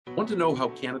Want to know how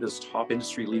Canada's top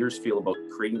industry leaders feel about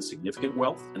creating significant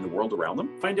wealth in the world around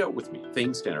them? Find out with me,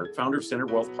 Thane Stenner, founder of Stenner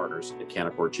Wealth Partners at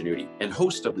Canaccord Genuity and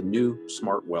host of the new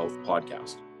Smart Wealth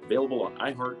podcast, available on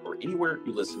iHeart or anywhere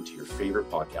you listen to your favorite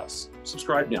podcasts.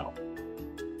 Subscribe now.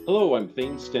 Hello, I'm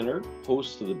Thane Stenner,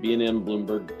 host of the B&M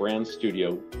Bloomberg Brand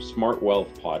Studio Smart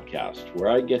Wealth podcast, where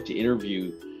I get to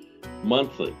interview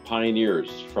monthly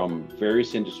pioneers from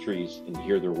various industries and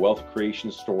hear their wealth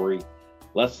creation story,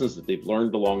 lessons that they've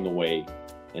learned along the way,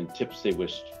 and tips they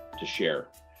wish to share.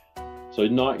 So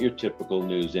not your typical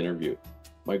news interview.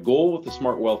 My goal with the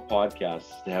Smart Wealth podcast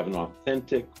is to have an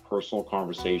authentic personal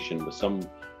conversation with some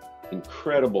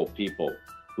incredible people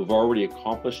who've already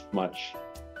accomplished much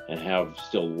and have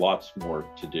still lots more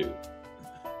to do.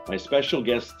 My special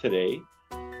guest today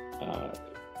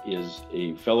is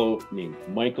a fellow named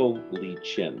Michael Lee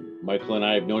Chin. Michael and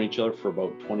I have known each other for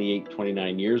about 28,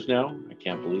 29 years now. I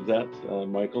can't believe that,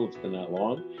 Michael, it's been that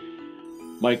long.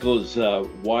 Michael is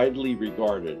widely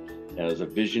regarded as a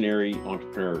visionary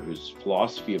entrepreneur whose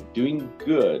philosophy of doing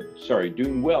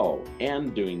well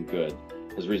and doing good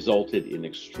has resulted in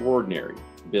extraordinary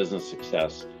business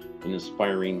success and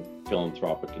inspiring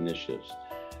philanthropic initiatives.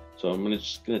 So I'm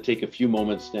just going to take a few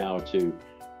moments now to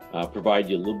provide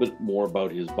you a little bit more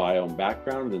about his bio and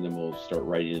background, and then we'll start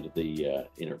right into the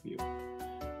interview.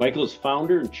 Michael is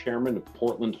founder and chairman of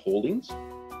Portland Holdings,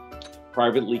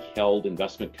 privately held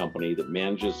investment company that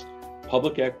manages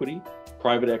public equity,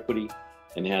 private equity,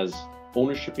 and has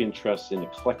ownership interests in a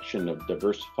collection of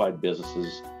diversified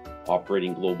businesses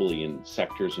operating globally in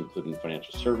sectors including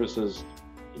financial services,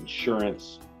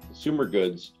 insurance, consumer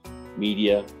goods,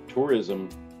 media, tourism,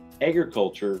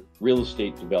 agriculture, real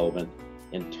estate development,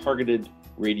 and targeted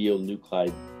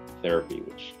radionuclide therapy,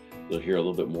 which you'll hear a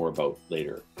little bit more about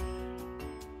later.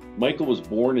 Michael was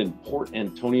born in Port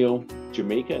Antonio,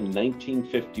 Jamaica in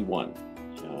 1951.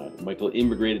 Michael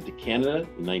immigrated to Canada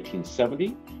in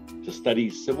 1970 to study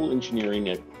civil engineering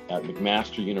at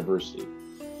McMaster University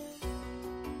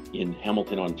in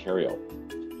Hamilton, Ontario.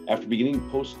 After beginning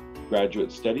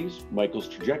postgraduate studies, Michael's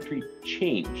trajectory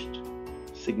changed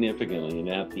significantly, and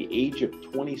at the age of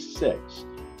 26,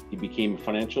 he became a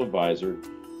financial advisor,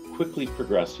 quickly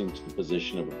progressing to the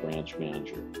position of a branch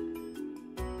manager.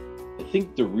 I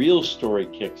think the real story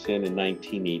kicks in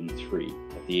 1983,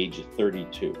 at the age of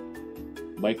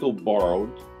 32. Michael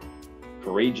borrowed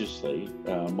courageously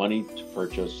money to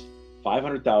purchase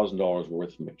 $500,000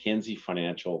 worth of Mackenzie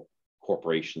Financial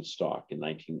Corporation stock in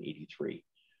 1983.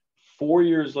 4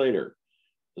 years later,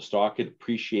 the stock had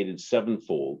appreciated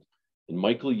sevenfold, and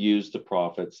Michael used the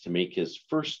profits to make his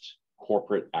first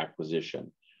corporate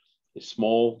acquisition, a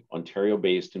small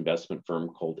Ontario-based investment firm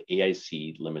called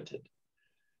AIC Limited.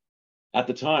 At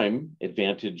the time,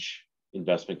 Advantage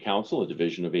Investment Counsel, a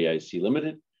division of AIC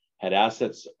Limited, had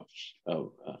assets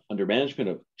under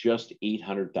management of just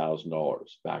 $800,000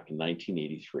 back in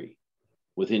 1983.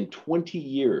 Within 20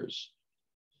 years,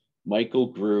 Michael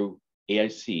grew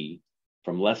AIC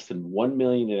from less than $1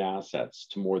 million in assets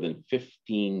to more than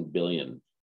 $15 billion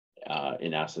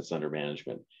in assets under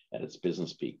management at its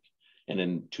business peak. And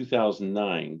in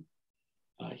 2009,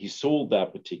 he sold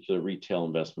that particular retail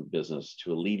investment business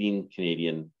to a leading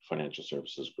Canadian financial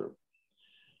services group.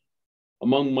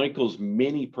 Among Michael's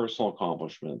many personal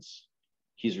accomplishments,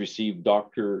 he's received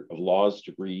Doctor of Laws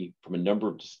degree from a number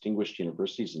of distinguished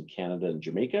universities in Canada and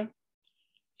Jamaica.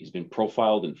 He's been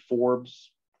profiled in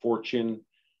Forbes, Fortune,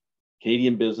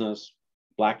 Canadian Business,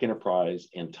 Black Enterprise,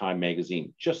 and Time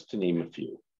Magazine, just to name a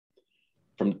few.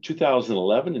 From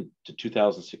 2011 to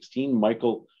 2016,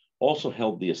 Michael also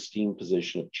held the esteemed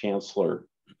position of Chancellor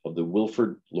of the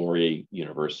Wilfrid Laurier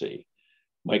University.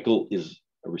 Michael is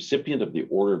a recipient of the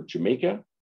Order of Jamaica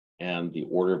and the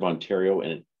Order of Ontario,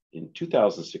 and in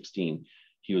 2016,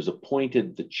 he was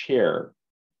appointed the chair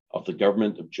of the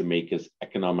Government of Jamaica's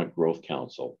Economic Growth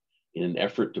Council in an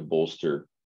effort to bolster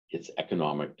its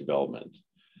economic development.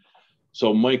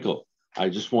 So, Michael, I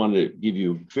just wanted to give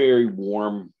you a very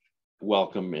warm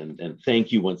welcome and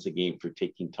thank you once again for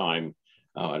taking time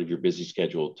out of your busy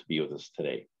schedule to be with us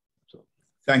today. So,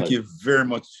 thank you very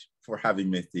much for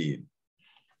having me, Thane.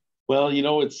 Well, you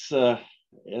know, it's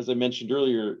as I mentioned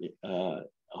earlier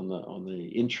on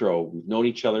the intro, we've known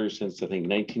each other since I think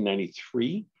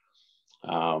 1993,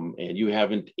 and you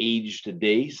haven't aged a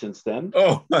day since then.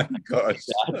 Oh my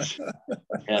gosh!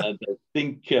 And I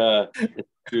think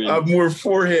I'm more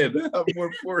forehead.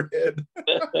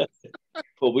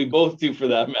 Well, we both do, for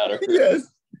that matter. Yes.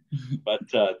 But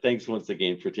thanks once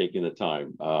again for taking the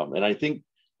time. And I think,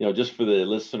 you know, just for the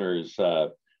listeners,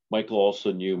 Michael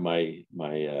also knew my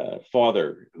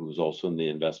father, who was also in the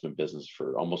investment business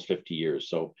for almost 50 years.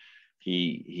 So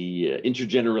he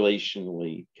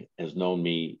intergenerationally has known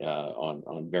me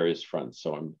on various fronts.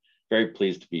 So I'm very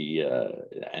pleased to be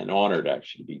and honored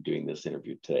actually to be doing this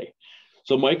interview today.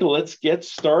 So Michael, let's get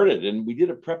started. And we did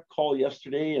a prep call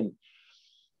yesterday, and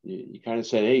you kind of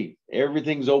said, "Hey,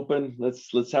 everything's open.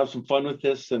 Let's have some fun with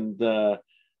this, and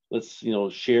let's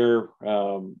share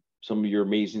some of your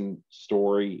amazing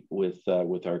story with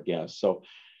our guests." So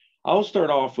I'll start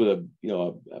off with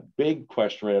a big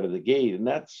question right out of the gate, and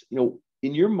that's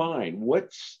in your mind,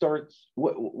 what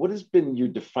has been your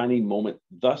defining moment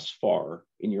thus far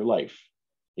in your life,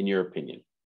 in your opinion?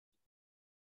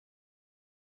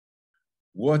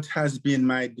 What has been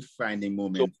my defining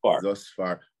moment thus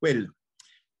far? Well,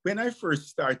 when I first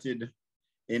started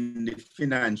in the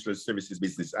financial services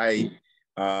business, I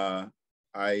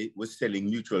was selling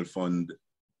mutual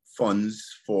funds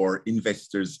for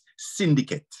investors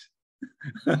syndicate.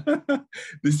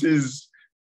 This is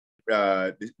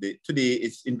today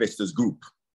it's Investors Group,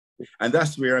 and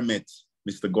that's where I met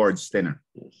Mr. Gord Stenner.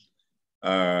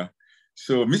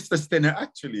 So Mr. Stenner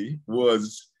actually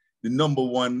was the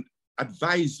 #1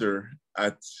 advisor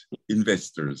at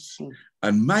Investors,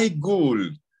 and my goal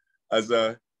as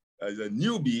a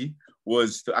newbie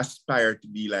was to aspire to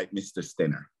be like Mr.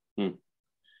 Stenner.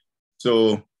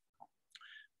 So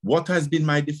what has been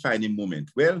my defining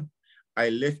moment? Well, I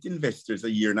left Investors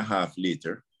a year and a half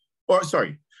later.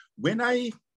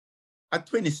 At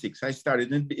 26, I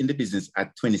started in the business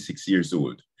at 26 years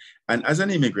old. And as an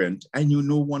immigrant, I knew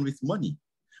no one with money,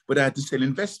 but I had to sell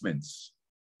investments.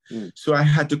 So I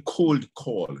had to cold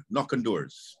call, knock on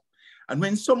doors. And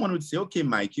when someone would say, "Okay,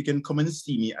 Mike, you can come and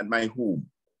see me at my home.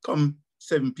 Come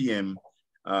 7 p.m.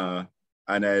 And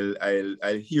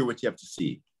I'll hear what you have to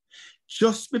say."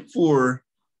 Just before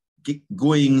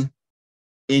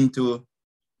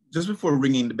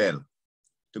ringing the bell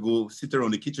to go sit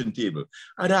around the kitchen table,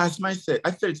 I'd ask myself,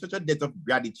 I felt such a debt of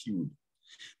gratitude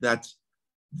that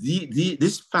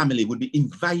this family would be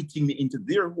inviting me into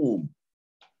their home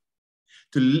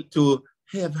to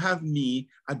have me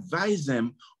advise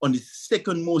them on the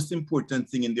second most important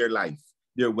thing in their life,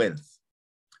 their wealth.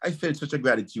 I felt such a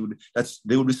gratitude that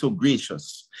they would be so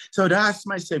gracious. So I'd ask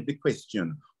myself the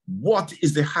question, what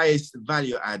is the highest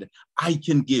value add I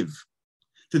can give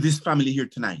to this family here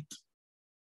tonight?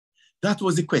 That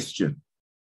was the question.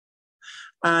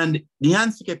 And the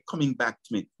answer kept coming back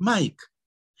to me, Mike,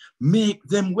 make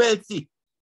them wealthy.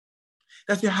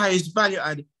 That's the highest value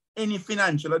add any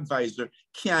financial advisor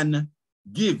can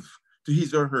give to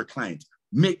his or her client,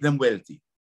 make them wealthy.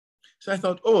 So I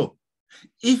thought,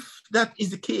 if that is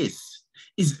the case,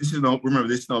 remember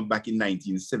this now back in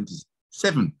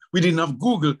 1977, we didn't have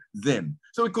Google then,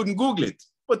 so we couldn't Google it.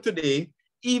 But today,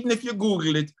 even if you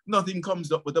Google it, nothing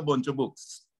comes up with a bunch of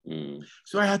books.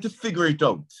 So I had to figure it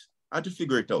out.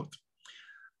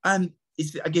 And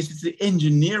I guess it's the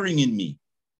engineering in me.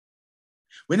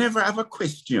 Whenever I have a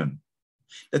question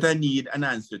that I need an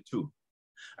answer to,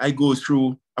 I go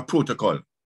through a protocol,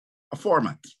 a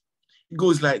format. It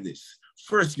goes like this.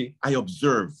 Firstly, I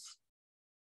observe.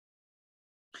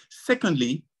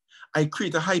 Secondly, I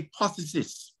create a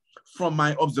hypothesis from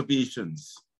my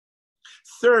observations.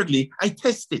 Thirdly, I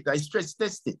test it. I stress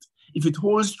test it. If it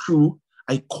holds true,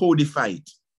 I codify it.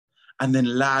 And then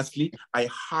lastly, I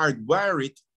hardwire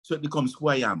it so it becomes who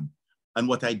I am and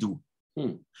what I do.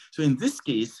 So in this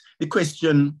case, the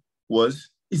question was,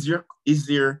 is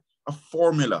there a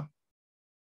formula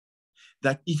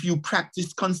that if you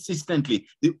practice consistently,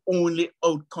 the only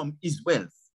outcome is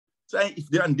wealth? So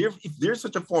if there's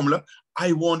such a formula,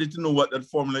 I wanted to know what that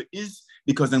formula is,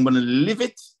 because I'm going to live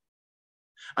it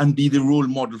and be the role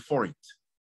model for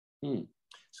it.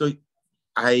 So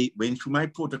I went through my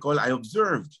protocol, I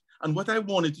observed, and what I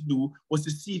wanted to do was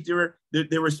to see if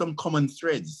there were some common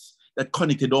threads that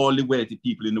connected all the wealthy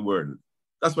people in the world.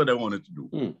 That's what I wanted to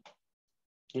do.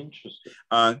 Interesting.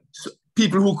 So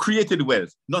people who created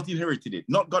wealth, not inherited it,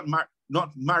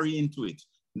 not marry into it,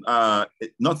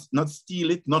 not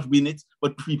steal it, not win it,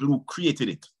 but people who created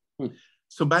it.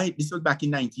 So this was back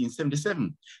in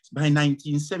 1977. So by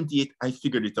 1978, I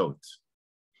figured it out.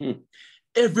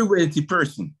 Every wealthy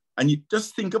person, and you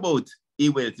just think about a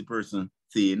wealthy person,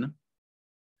 Thane,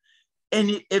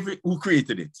 who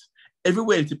created it. Every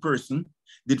wealthy person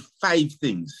did 5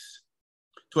 things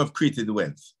to have created the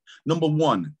wealth. Number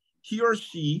 1, he or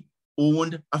she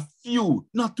owned a few,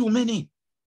 not too many,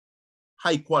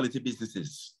 high quality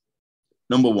businesses.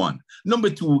 Number 1. Number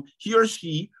 2, he or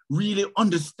she really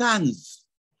understands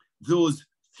those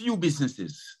few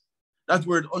businesses. That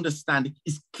word understand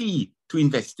is key to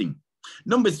investing.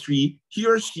 Number 3, he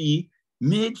or she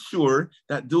made sure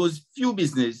that those few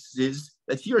businesses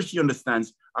that he or she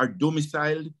understands are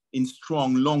domiciled in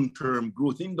strong long-term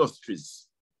growth industries.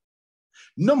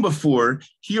 Number 4,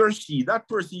 he or she, that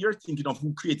person you're thinking of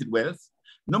who created wealth,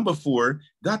 number 4,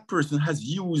 that person has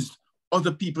used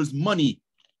other people's money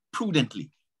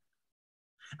prudently.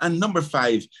 And number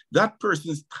 5, that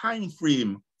person's time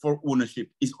frame for ownership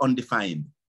is undefined.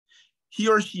 He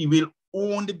or she will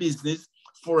own the business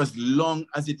for as long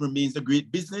as it remains a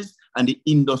great business and the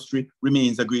industry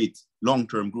remains a great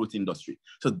long-term growth industry.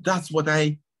 So that's what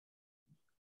I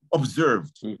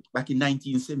observed back in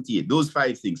 1978, those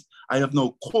 5 things. I have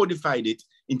now codified it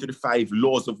into the 5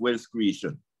 laws of wealth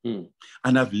creation.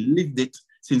 And I've lived it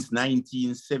since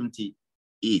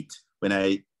 1978 when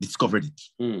I discovered it.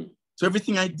 So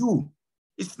everything I do,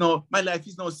 my life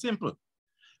is now simple.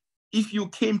 If you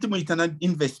came to me with an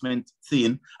investment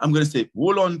thing, I'm going to say,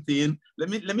 hold on, thing. Let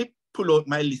me pull out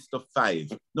my list of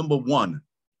 5. Number 1,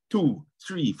 2,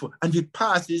 3, 4. And if it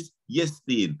passes, yes,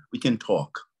 thing, we can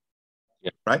talk.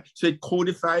 Yeah. Right? So it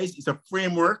codifies, it's a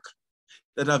framework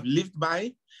that I've lived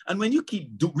by. And when you keep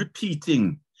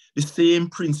repeating the same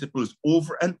principles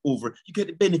over and over, you get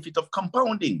the benefit of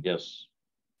compounding. Yes.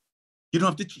 You don't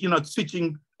have to, you're not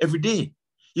switching every day.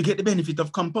 You get the benefit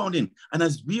of compounding. And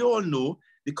as we all know,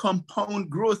 the compound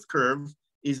growth curve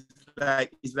is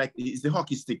the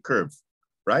hockey stick curve,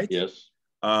 right? Yes.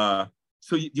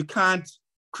 So you can't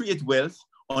create wealth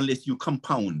unless you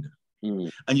compound.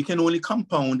 And you can only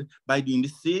compound by doing the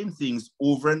same things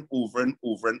over and over and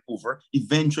over and over.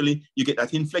 Eventually, you get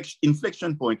that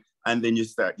inflection point, and then you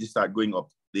start going up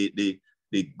the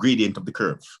gradient of the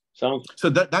curve. So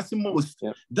that's the most,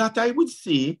 that I would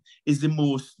say was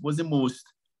the most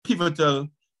pivotal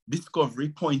discovery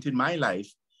point in my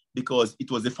life, because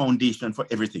it was the foundation for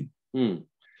everything.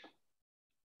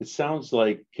 It sounds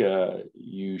like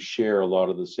you share a lot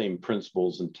of the same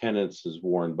principles and tenets as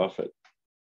Warren Buffett.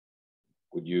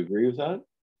 Would you agree with that?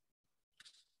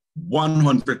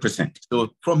 100%.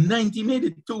 So from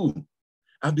 1982,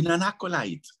 I've been an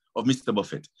acolyte of Mr.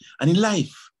 Buffett. And in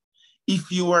life,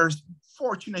 if you are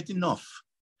fortunate enough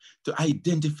to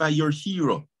identify your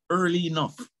hero early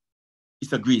enough,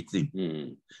 it's a great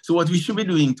thing. So what we should be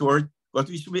doing what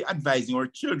we should be advising our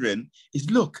children is,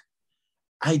 look,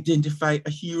 identify a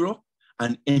hero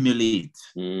and emulate.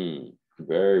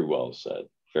 Very well said.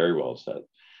 Very well said.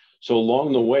 So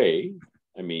along the way,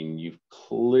 I mean, you've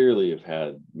clearly have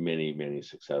had many, many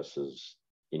successes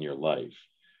in your life.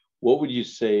 What would you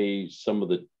say some of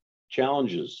the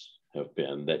challenges have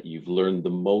been that you've learned the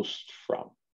most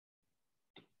from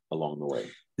along the way?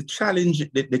 The challenge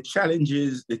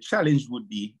would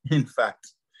be, in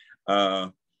fact,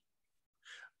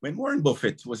 when Warren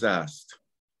Buffett was asked,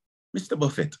 Mr.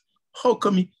 Buffett, how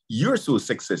come you're so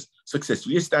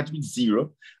successful? You start with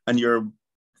 0 and you're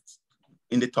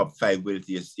in the top 5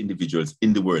 wealthiest individuals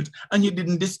in the world, and you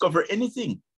didn't discover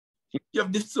anything. You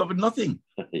have discovered nothing.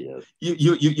 Yes.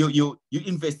 You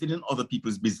invested in other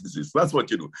people's businesses. That's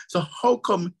what you do. So how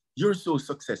come you're so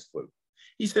successful?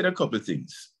 He said a couple of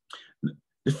things.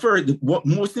 What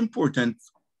most important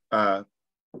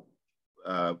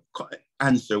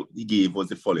answer he gave was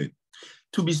the following: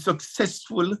 to be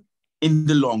successful in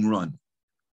the long run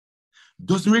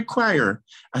doesn't require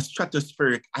a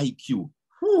stratospheric IQ.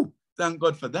 Whew, thank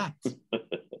God for that.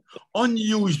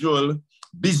 Unusual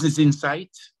business insight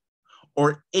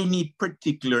or any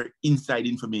particular inside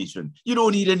information. You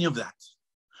don't need any of that.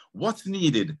 What's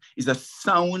needed is a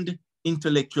sound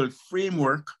intellectual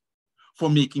framework for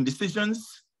making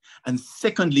decisions. And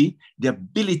secondly, the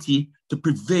ability to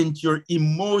prevent your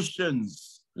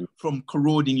emotions from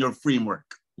corroding your framework.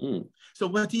 So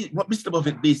what Mr.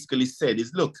 Buffett basically said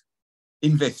is, look,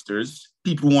 investors,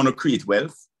 people who want to create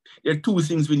wealth, there are 2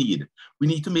 things we need. We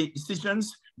need to make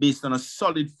decisions based on a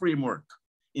solid framework.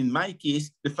 In my case,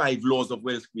 the 5 laws of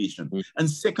wealth creation. And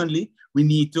secondly, we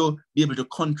need to be able to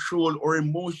control our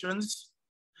emotions.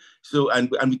 So,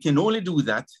 and we can only do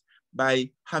that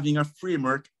by having a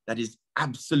framework that is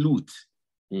absolute.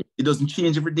 It doesn't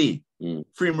change every day.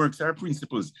 Frameworks are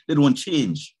principles. They don't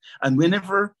change. And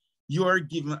whenever you are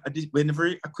given, whenever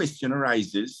a question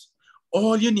arises,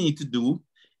 all you need to do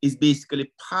is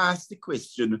basically pass the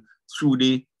question through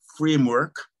the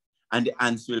framework and the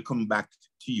answer will come back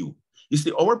to you. You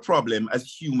see, our problem as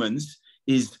humans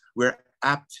is we're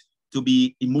apt to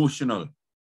be emotional.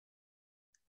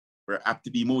 We're apt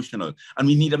to be emotional. And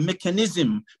we need a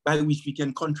mechanism by which we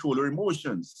can control our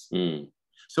emotions.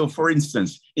 So for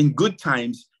instance, in good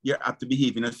times, you're apt to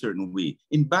behave in a certain way.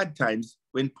 In bad times,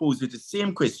 when posed with the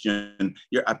same question,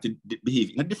 you're apt to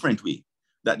behave in a different way.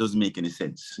 That doesn't make any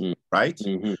sense, right?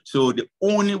 So the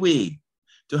only way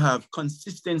to have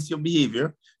consistency of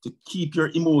behavior, to keep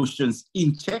your emotions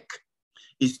in check,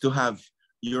 is to have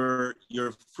your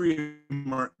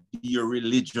framework be your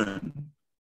religion.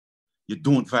 You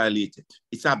don't violate it.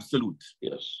 It's absolute.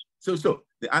 Yes. So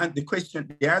the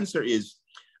answer is,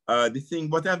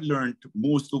 what I've learned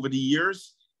most over the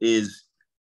years is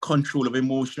control of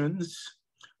emotions,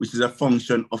 which is a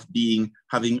function of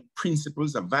having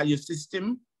principles, a value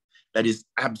system that is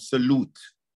absolute.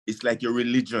 It's like your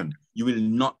religion. You will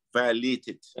not violate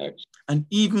it. Excellent. And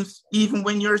even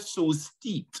when you're so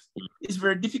steeped, it's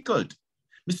very difficult.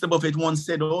 Mr. Buffett once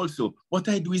said also, what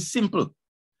I do is simple,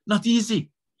 not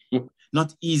easy.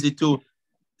 Not easy to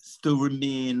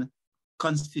remain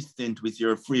consistent with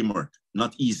your framework.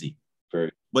 Not easy.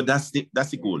 But that's the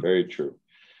goal. Very true.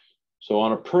 So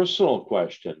on a personal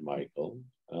question, Michael,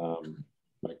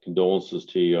 my condolences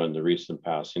to you on the recent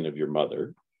passing of your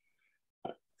mother.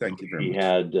 Thank you very much. He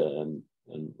had, and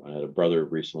I had a brother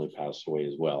recently passed away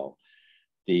as well.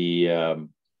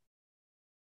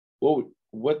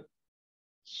 What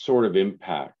sort of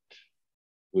impact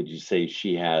would you say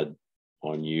she had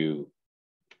on you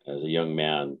as a young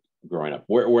man growing up?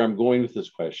 Where I'm going with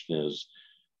this question is,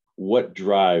 what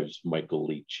drives Michael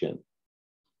Lee Chin?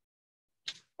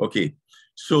 Okay,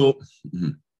 so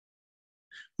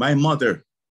my mother,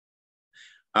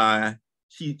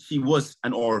 she was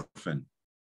an orphan.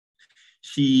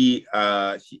 She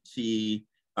had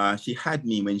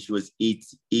me when she was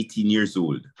 18 years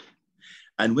old.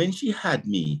 And when she had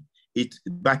me,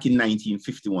 back in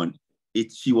 1951,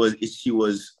 she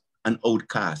was an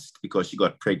outcast because she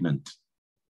got pregnant.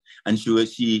 And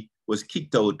she was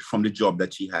kicked out from the job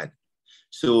that she had.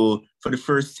 So for the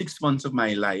first 6 months of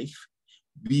my life,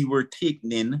 we were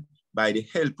taken in by the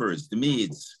helpers, the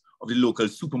maids of the local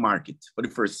supermarket for the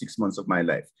first 6 months of my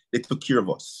life. They took care of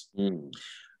us. Mm.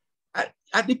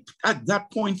 At that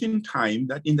point in time,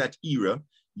 in that era,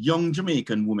 young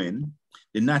Jamaican women,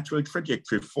 the natural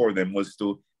trajectory for them was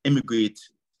to immigrate,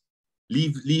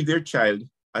 leave their child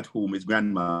at home with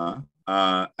grandma,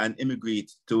 and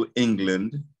immigrate to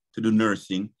England to do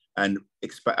nursing and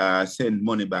send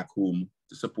money back home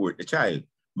to support the child.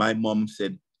 My mom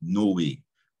said, no way,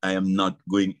 I am not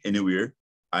going anywhere.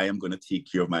 I am going to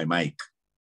take care of my Mike.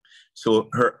 So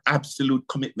her absolute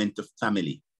commitment to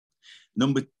family.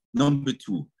 Number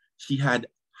two, she had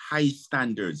high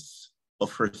standards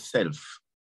of herself.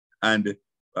 And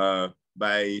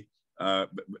by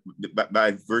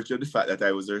virtue of the fact that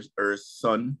I was her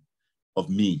son of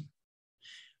me,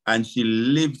 and she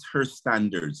lived her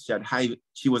standards.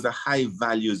 She was a high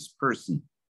values person.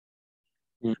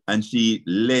 Mm. And she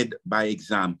led by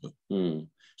example. Mm.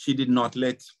 She did not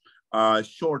let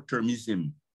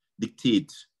short-termism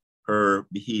dictate her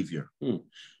behavior. Mm.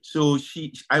 So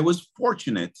I was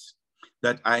fortunate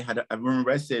that I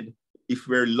remember I said, if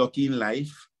we're lucky in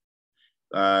life,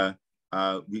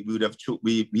 we would have to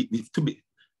be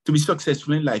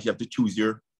successful in life, you have to choose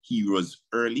your heroes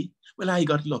early. Well, I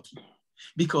got lucky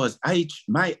because I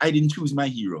didn't choose my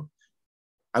hero.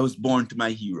 I was born to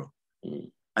my hero. Mm.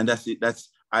 And that's it.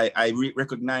 I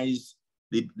recognize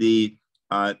the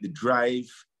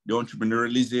drive, the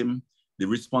entrepreneurialism, the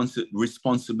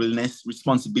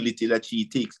responsibility that she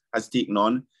has taken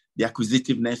on, the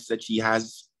acquisitiveness that she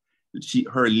has,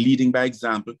 her leading by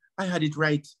example. I had it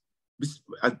right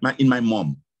in my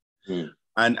mom. Mm.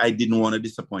 And I didn't want to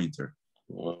disappoint her.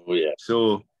 Oh, yeah.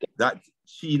 So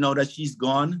now that she's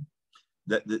gone,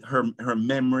 that her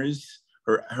memories,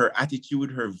 her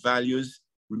attitude, her values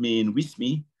remain with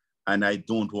me, and I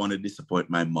don't want to disappoint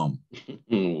my mom.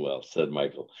 Well said,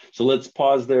 Michael. So let's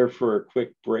pause there for a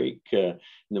quick break, and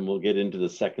then we'll get into the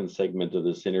second segment of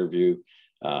this interview.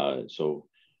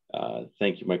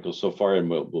 Thank you, Michael, so far, and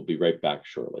we'll be right back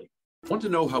shortly. Want to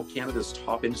know how Canada's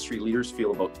top industry leaders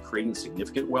feel about creating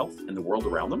significant wealth and the world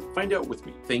around them? Find out with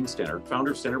me, Thane Stenner,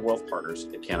 founder of Stenner Wealth Partners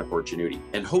at Canaccord Genuity,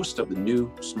 and host of the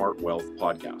new Smart Wealth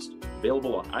podcast,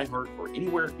 available on iHeart or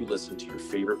anywhere you listen to your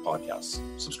favorite podcasts.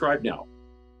 Subscribe now.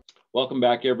 Welcome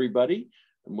back, everybody.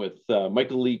 I'm with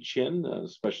Michael Lee Chin, a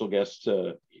special guest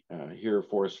here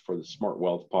for us for the Smart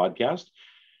Wealth podcast.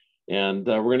 And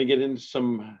we're going to get into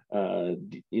some,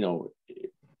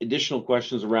 additional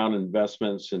questions around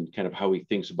investments and kind of how he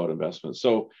thinks about investments.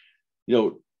 So,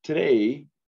 today,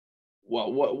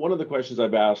 one of the questions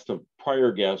I've asked of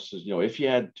prior guests is, if you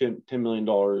had $10 million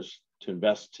to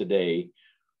invest today,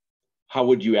 how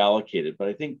would you allocate it? But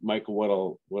I think,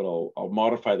 Michael, I'll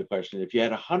modify the question. If you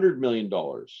had $100 million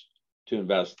to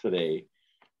invest today,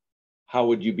 how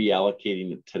would you be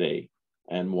allocating it today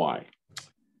and why?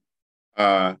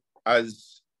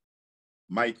 As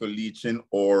Michael Lee Chin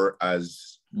or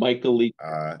as Michael Lee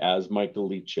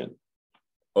Chin.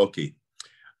 Okay.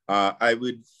 I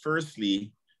would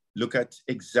firstly look at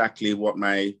exactly what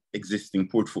my existing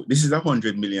portfolio, this is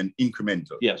 100 million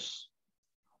incremental. Yes.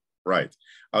 Right.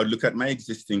 I would look at my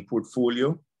existing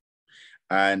portfolio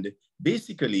and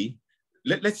basically,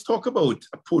 let's talk about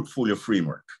a portfolio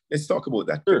framework. Let's talk about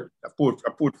that. Sure.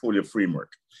 A portfolio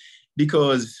framework.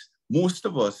 Because most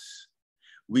of us,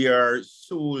 we are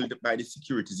sold by the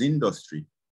securities industry.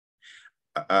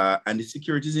 And the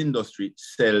securities industry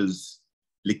sells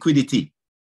liquidity.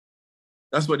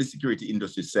 That's what the security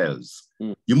industry sells.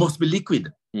 You must be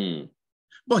liquid.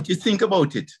 But you think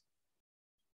about it.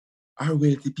 Are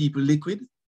wealthy people liquid?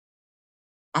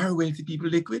 Are wealthy people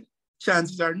liquid?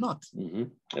 Chances are not.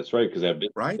 That's right, because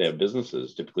they have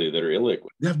businesses typically that are illiquid.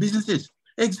 They have businesses.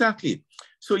 Exactly.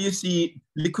 So you see,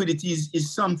 liquidity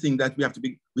is something that we have to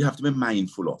be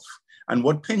mindful of. And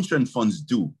what pension funds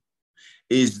do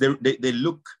is they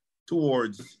look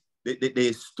towards,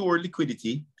 they store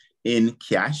liquidity in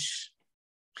cash,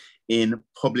 in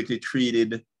publicly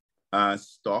traded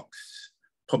stocks,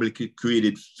 publicly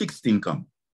traded fixed income.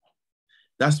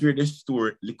 That's where they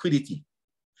store liquidity.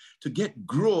 To get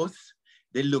growth,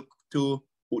 they look to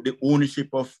the ownership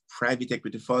of private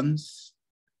equity funds.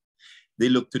 They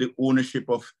look to the ownership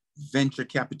of venture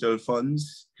capital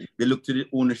funds. They look to the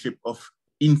ownership of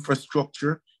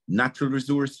infrastructure, natural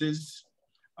resources,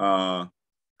 and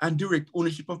direct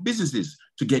ownership of businesses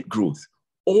to get growth.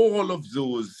 All of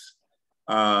those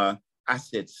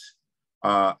assets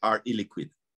are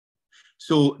illiquid.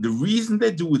 So the reason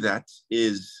they do that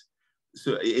is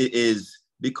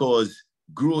because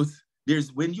growth,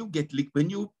 when you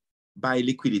buy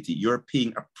liquidity, you're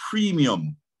paying a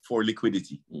premium for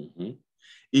liquidity.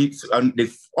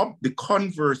 The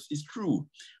converse is true.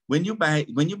 When you buy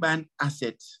an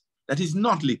asset that is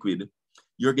not liquid,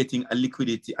 you're getting an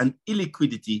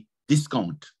illiquidity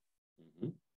discount.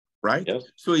 Right? Yes.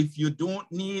 So if you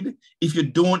don't need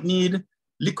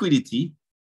liquidity,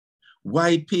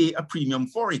 why pay a premium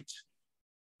for it?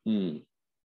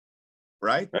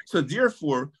 Right? So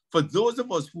therefore, for those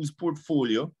of us whose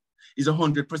portfolio is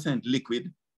 100%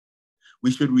 liquid,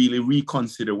 we should really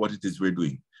reconsider what it is we're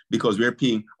doing, because we're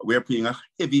paying a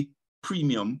heavy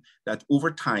premium that over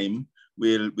time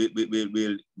will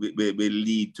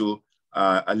lead to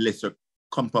a lesser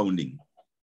compounding.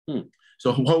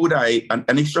 So what would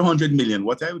an extra 100 million,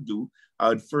 what I would do, I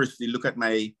would firstly look at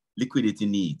my liquidity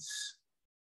needs,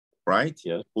 right?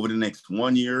 Yes. Over the next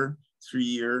 1 year, 3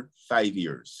 year, 5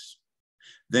 years.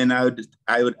 Then I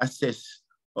would assess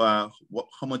how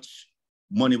much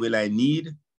money will I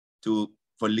need for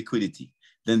liquidity.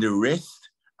 Then the rest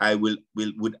I would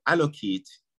allocate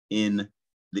in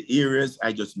the areas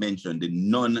I just mentioned, the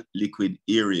non-liquid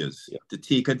areas, to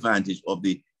take advantage of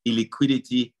the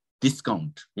illiquidity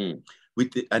discount. The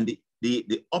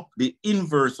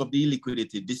inverse of the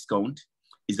illiquidity discount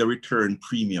is a return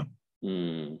premium.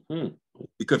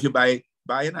 Because if you buy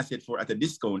an asset at a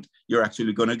discount, you're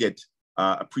actually going to get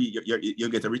you'll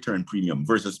get a return premium,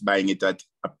 versus buying it at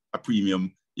a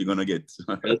premium, you're going to get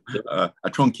a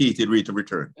truncated rate of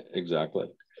return. Exactly.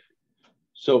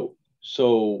 So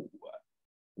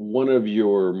one of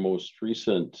your most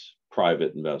recent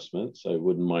private investments, I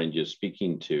wouldn't mind you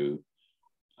speaking to,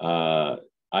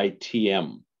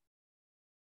 ITM.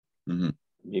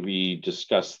 Maybe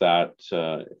discuss that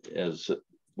as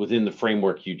within the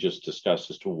framework you just discussed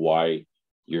as to why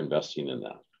you're investing in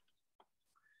that.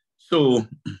 So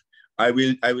I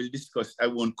will discuss. I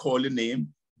won't call the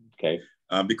name, okay,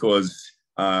 because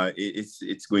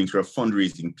it's going through a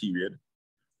fundraising period,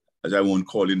 as I won't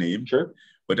call the name. Sure.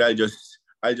 But I just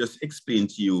explain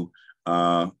to you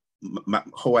how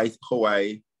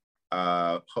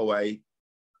I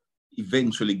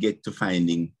eventually get to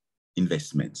finding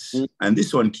investments. And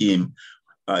this one came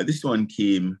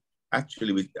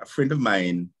actually with a friend of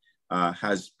mine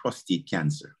has prostate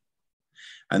cancer.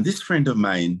 And this friend of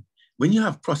mine, when you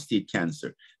have prostate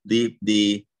cancer, the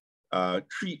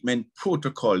treatment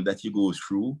protocol that you go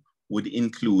through would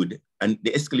include, and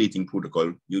the escalating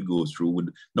protocol you go through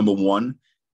would, number one,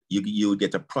 you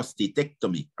get a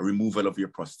prostatectomy, a removal of your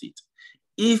prostate.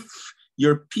 If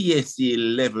your PSA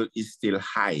level is still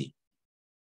high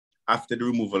after the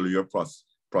removal of your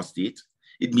prostate,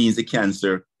 it means the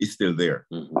cancer is still there.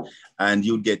 And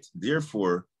you get,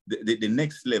 therefore, the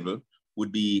next level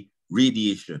would be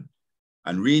radiation.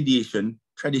 And radiation,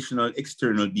 traditional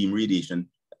external beam radiation,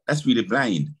 that's really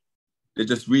blind. They're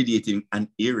just radiating an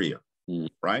area,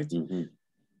 right?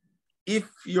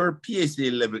 If your PSA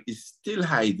level is still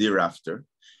high thereafter,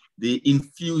 they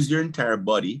infuse your entire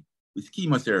body with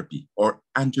chemotherapy or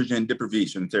androgen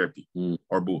deprivation therapy,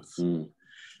 or both.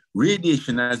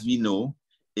 Radiation, as we know,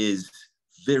 is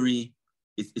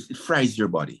it fries your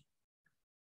body.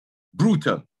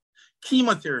 brutal.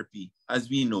 Chemotherapy, as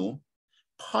we know,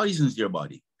 poisons your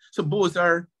body. So both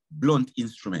are blunt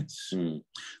instruments.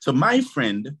 So my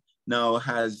friend now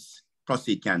has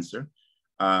prostate cancer,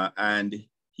 and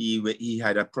he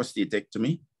had a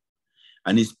prostatectomy,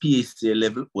 and his PSA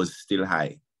level was still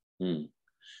high.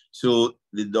 So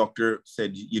the doctor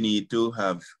said, you need to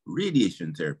have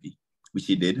radiation therapy, which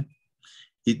he did.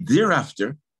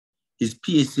 Thereafter, his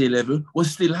PSA level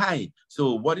was still high.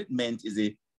 So what it meant is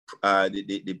the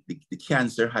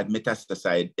cancer had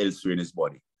metastasized elsewhere in his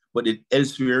body. But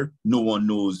elsewhere, no one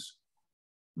knows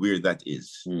where that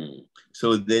is.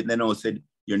 So they now said,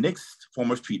 your next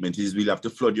form of treatment is we'll have to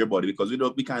flood your body because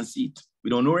we can't see it. We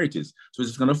don't know where it is. So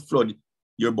it's going to flood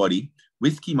your body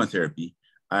with chemotherapy,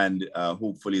 and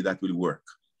hopefully that will work.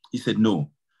 He said,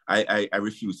 no, I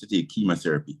refuse to take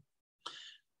chemotherapy.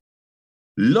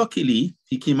 Luckily,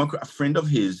 he came across, a friend of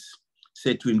his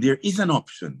said to him, there is an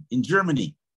option in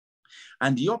Germany,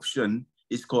 and the option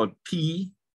is called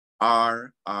PRRT,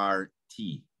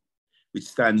 which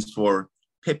stands for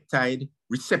peptide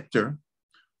receptor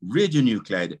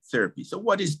radionuclide therapy. So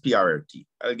what is PRRT?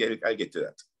 I'll get to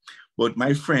that. But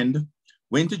my friend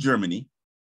went to Germany,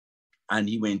 and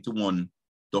he went to one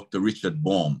Dr. Richard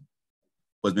Baum,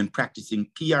 who has been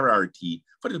practicing PRRT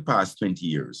for the past 20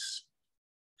 years.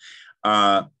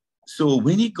 So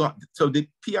when he got, so the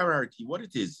PRRT, what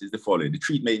it is the following. The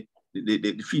treatment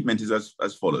is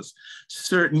as follows.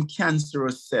 Certain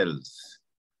cancerous cells,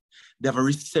 they have a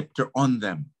receptor on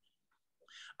them.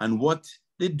 And what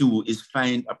they do is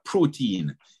find a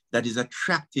protein that is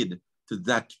attracted to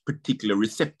that particular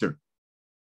receptor.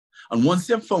 And once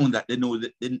they've found that, they know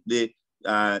that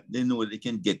they know they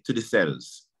can get to the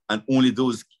cells, and only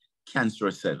those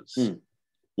cancerous cells.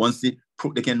 Once they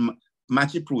can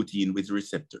match a protein with the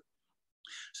receptor.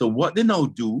 So what they now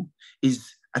do is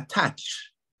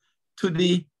attach to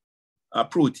the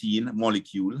protein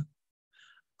molecule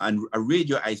and a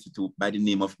radioisotope by the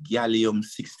name of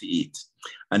gallium-68.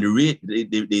 And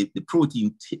the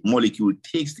protein molecule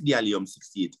takes the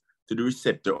gallium-68 to the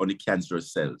receptor on the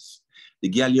cancerous cells. The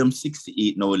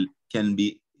gallium-68 now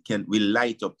will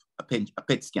light up a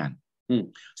PET scan.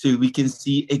 So we can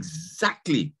see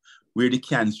exactly where the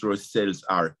cancerous cells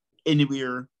are,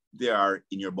 anywhere they are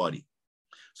in your body.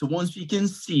 So once we can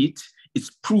see it,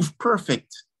 it's proof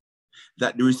perfect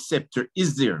that the receptor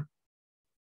is there.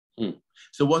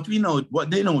 So what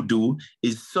they now do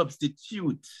is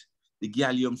substitute the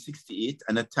gallium-68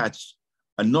 and attach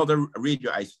another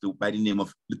radioisotope by the name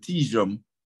of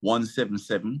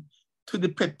lutetium-177 to the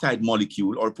peptide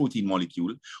molecule or protein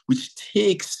molecule, which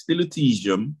takes the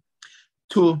lutetium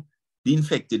to the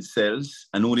infected cells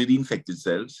and only the infected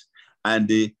cells, and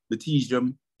the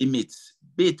lutetium emits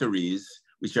beta rays,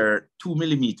 which are 2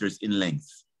 millimeters in length.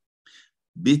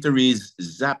 Beta rays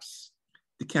zaps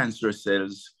the cancer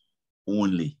cells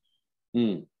only,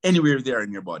 anywhere they are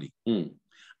in your body,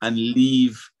 and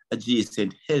leave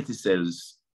adjacent healthy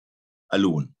cells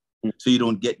alone. So you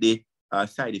don't get the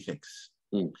side effects.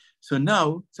 So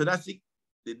that's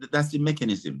the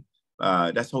mechanism.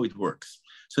 That's how it works.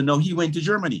 So now he went to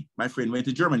Germany. My friend went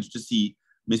to Germany to see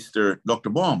Dr.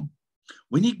 Baum.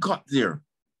 When he got there,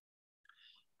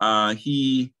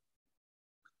 he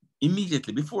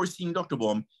immediately, before seeing Dr.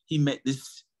 Baum, he met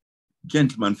this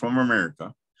gentleman from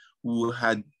America who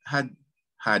had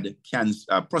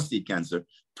prostate cancer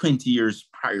 20 years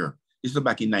prior. This was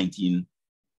back in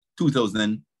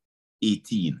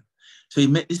 2018. So he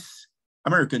met this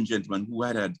American gentleman who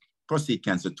had prostate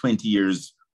cancer 20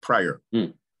 years prior.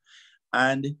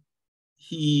 And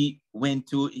he went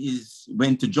to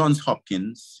Johns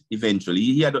Hopkins eventually.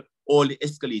 He had all the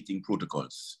escalating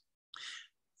protocols.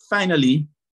 Finally,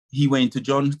 he went to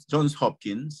Johns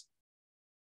Hopkins,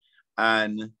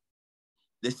 and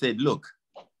they said, look,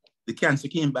 the cancer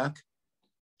came back.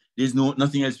 There's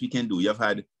nothing else we can do. You've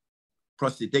had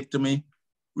prostatectomy,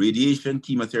 radiation,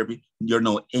 chemotherapy. You're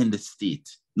now end state.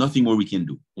 Nothing more we can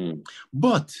do.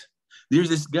 But there's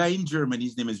this guy in Germany.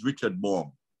 His name is Richard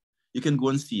Baum. You can go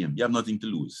and see him. You have nothing to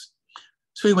lose.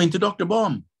 So he went to Dr.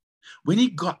 Baum. When he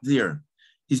got there,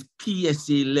 his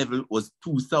PSA level was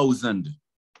 2,000.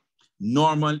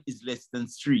 Normal is less than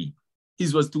 3.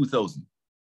 His was 2,000.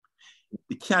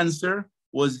 The cancer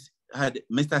had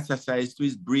metastasized to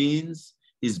his brains,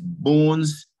 his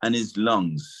bones, and his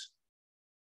lungs.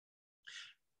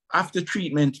 After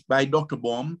treatment by Dr.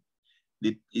 Baum,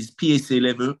 his PSA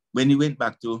level, when he went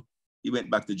back to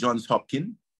Johns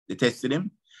Hopkins, they tested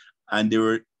him, and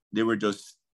they were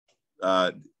just,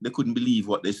 they couldn't believe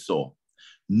what they saw.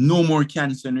 No more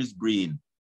cancer in his brain,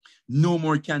 no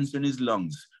more cancer in his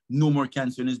lungs, no more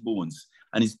cancer in his bones.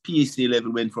 And his PSA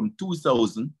level went from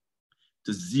 2,000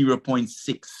 to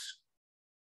 0.6.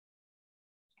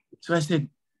 So I said,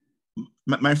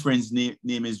 my friend's name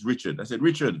is Richard. I said,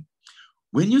 Richard,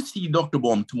 when you see Dr.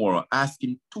 Baum tomorrow, ask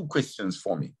him 2 questions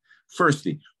for me.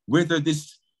 Firstly, whether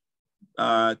this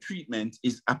treatment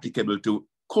is applicable to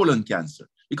colon cancer,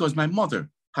 because my mother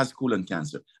has colon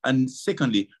cancer. And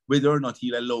secondly, whether or not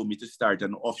he'll allow me to start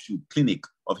an offshoot clinic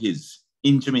of his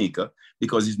in Jamaica,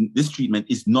 because this treatment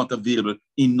is not available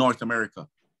in North America.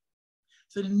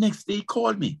 So the next day he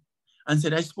called me and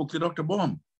said, I spoke to Dr.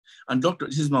 Baum. And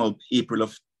this is now April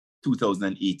of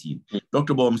 2018.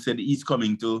 Dr. Baum said he's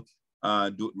coming to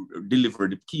deliver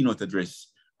the keynote address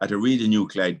at a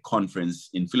radionuclide conference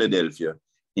in Philadelphia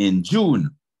in June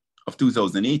of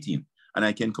 2018, and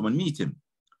I can come and meet him.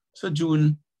 So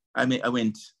June, I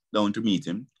went down to meet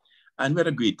him, and we had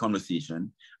a great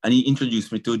conversation, and he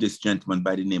introduced me to this gentleman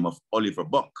by the name of Oliver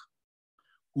Buck,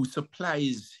 who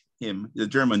supplies him, the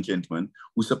German gentleman,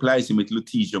 who supplies him with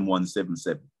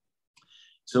lutetium-177.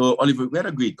 So Oliver, we had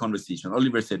a great conversation.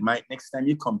 Oliver said, Mike, next time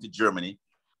you come to Germany,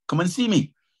 come and see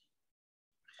me.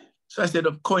 So I said,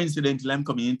 coincidentally, I'm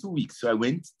coming in 2 weeks. So I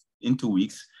went in 2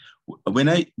 weeks.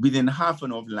 Within half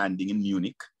an hour of landing in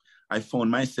Munich, I found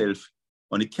myself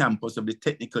on the campus of the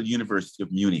Technical University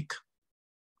of Munich.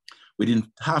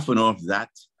 Within half an hour of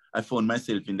that, I found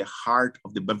myself in the heart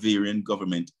of the Bavarian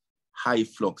government high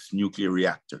flux nuclear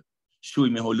reactor,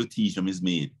 showing me how lutetium is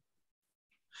made.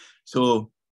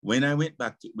 So when I went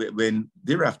back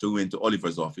thereafter we went to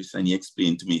Oliver's office, and he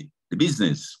explained to me the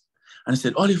business. And I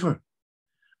said, Oliver,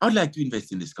 I'd like to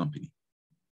invest in this company.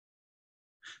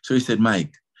 So he said,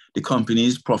 Mike, the company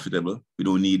is profitable. It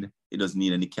doesn't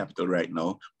need any capital right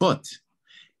now. But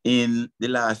in the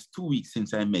last 2 weeks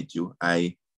since I met you,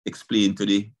 I explained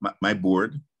to my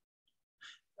board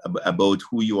about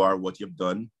who you are, what you've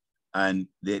done. And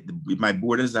my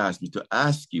board has asked me to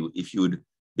ask you if you would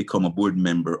become a board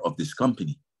member of this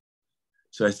company.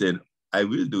 So I said, I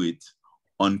will do it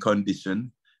on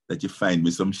condition that you find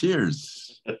me some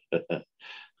shares.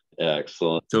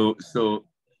 Excellent. So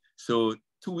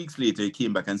 2 weeks later, he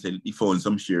came back and said he found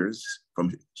some shares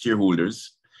from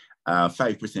shareholders,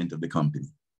 5% of the company.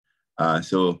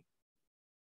 So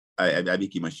I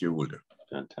became a shareholder.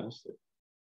 Fantastic.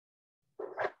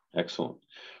 Excellent.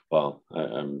 Well,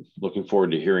 I'm looking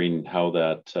forward to hearing how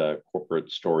that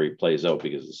corporate story plays out,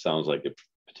 because it sounds like it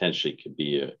potentially could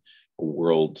be a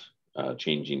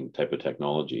world-changing type of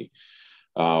technology.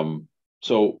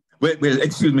 So, well,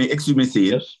 excuse me,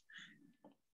 Sid. Yes.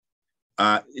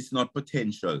 It's not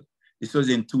potential. This was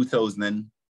in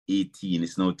 2018.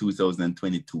 It's now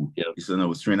 2022. Yep. It's now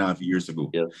 3.5 years ago.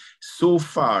 Yep. So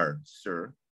far,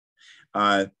 sir,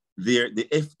 the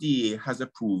FDA has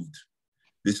approved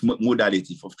this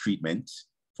modality of treatment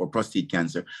for prostate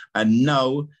cancer. And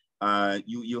now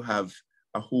you have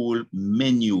a whole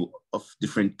menu of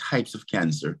different types of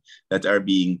cancer that are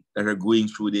going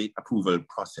through the approval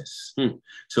process.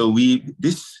 So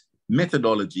this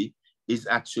methodology is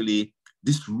actually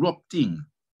disrupting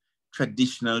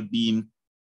traditional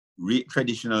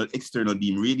external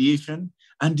beam radiation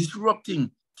and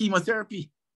disrupting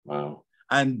chemotherapy. Wow.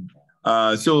 And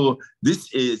so this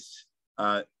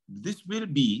will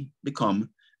become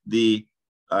the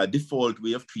default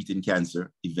way of treating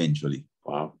cancer eventually.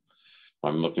 Wow.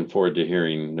 I'm looking forward to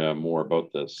hearing more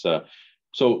about this.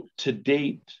 So to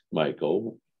date,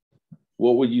 Michael,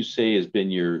 what would you say has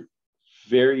been your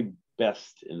very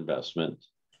best investment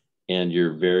and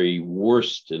your very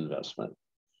worst investment?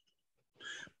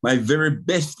 My very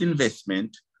best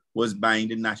investment was buying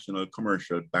the National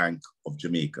Commercial Bank of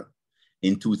Jamaica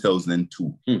in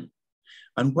 2002.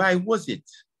 And why was it?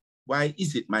 Why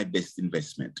is it my best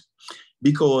investment?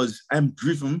 Because I'm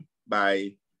driven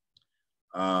by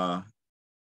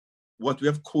what we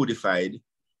have codified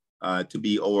to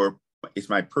be it's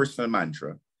my personal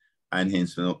mantra, and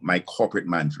hence my corporate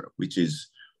mantra, which is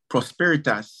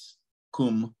prosperitas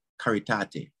cum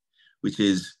caritate, which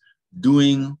is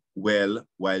doing well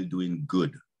while doing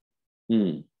good.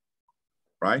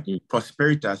 Right?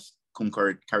 Prosperitas cum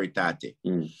caritate.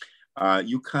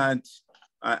 You can't,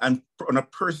 and on a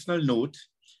personal note,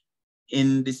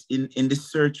 in the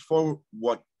search for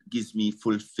what gives me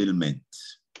fulfillment,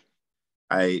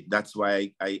 that's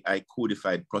why I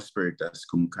codified prosperitas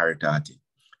cum caritate,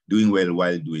 doing well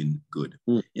while doing good.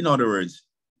 In other words,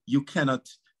 you cannot,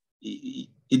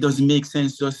 it doesn't make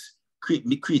sense just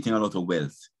creating a lot of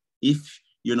wealth if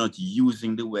you're not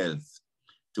using the wealth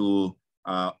to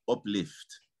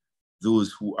uplift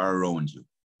those who are around you,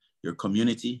 your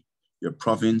community, your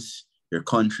province, your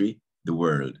country, the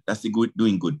world. That's the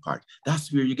doing good part.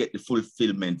 That's where you get the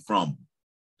fulfillment from.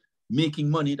 Making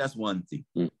money, that's one thing,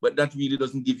 but that really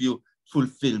doesn't give you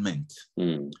fulfillment.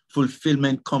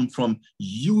 Fulfillment comes from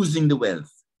using the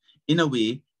wealth in a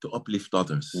way to uplift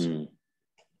others.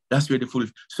 That's where the full.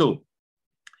 So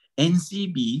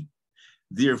NCB,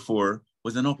 therefore,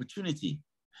 was an opportunity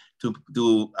to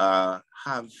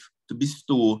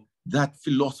bestow that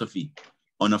philosophy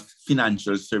on a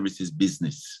financial services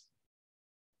business.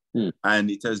 And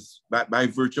it has, by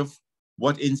virtue of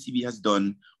what NCB has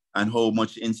done and how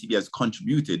much NCB has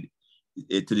contributed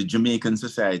to the Jamaican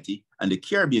society and the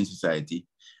Caribbean society,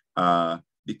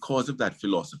 because of that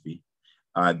philosophy,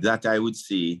 that I would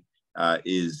say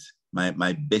is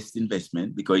my best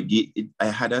investment, because I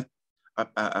had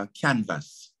a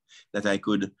canvas that I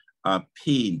could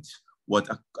paint what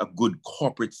a good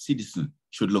corporate citizen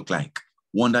should look like.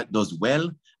 One that does well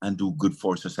and do good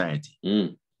for society.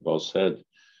 Well said.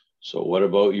 So what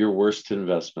about your worst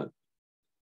investment?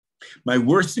 My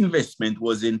worst investment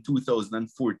was in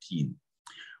 2014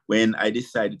 when I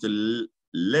decided to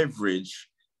leverage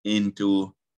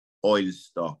into oil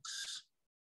stocks.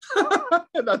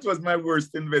 That was my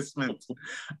worst investment.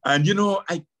 And, you know,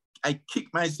 I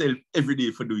kick myself every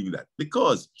day for doing that,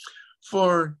 because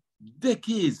for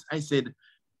decades, I said,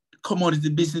 commodity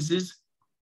businesses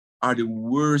are the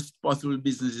worst possible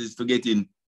businesses to get in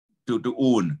to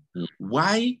own.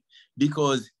 Why?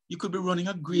 Because you could be running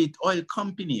a great oil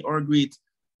company or a great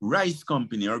rice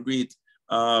company or a great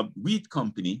wheat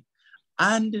company.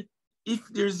 And if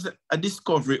there's a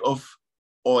discovery of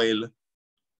oil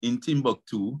in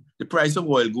Timbuktu, the price of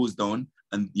oil goes down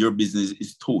and your business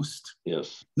is toast.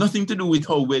 Yes. Nothing to do with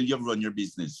how well you run your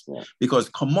business. Yeah. Because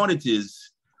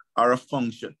commodities are a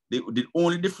function. The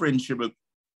only differentiable,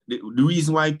 the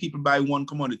reason why people buy one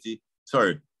commodity,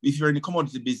 if you're in the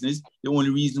commodity business, the only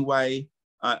reason why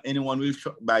anyone will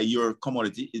buy your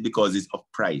commodity is because it's of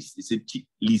price. It's the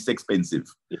least expensive.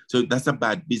 Yeah. So that's a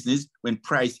bad business when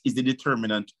price is the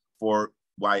determinant for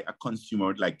why a consumer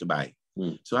would like to buy.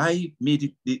 So I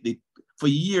made it, for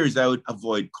years I would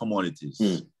avoid commodities.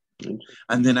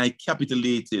 And then I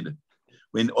capitulated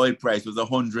when oil price was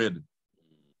 100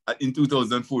 in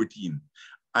 2014.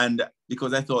 And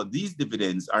because I thought these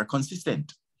dividends are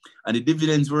consistent. And the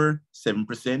dividends were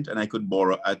 7% and I could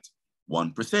borrow at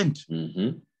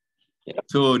 1%. Yeah.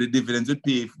 So the dividends would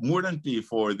pay more than pay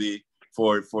for the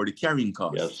carrying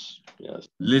costs. Yes.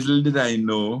 Little did I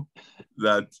know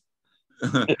that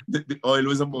the oil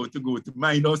was about to go to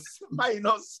minus.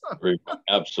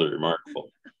 Absolutely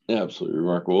remarkable. Absolutely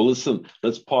remarkable. Well, listen,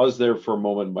 let's pause there for a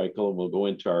moment, Michael, and we'll go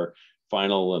into our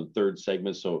final and third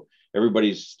segment. So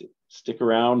everybody stick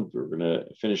around. We're going to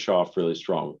finish off really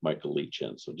strong with Michael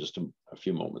Lee-Chin. So just a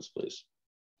few moments, please.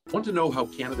 Want to know how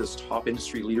Canada's top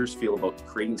industry leaders feel about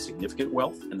creating significant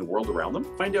wealth in the world around them?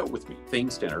 Find out with me, Thane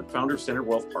Stenner, founder of Stenner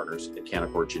Wealth Partners at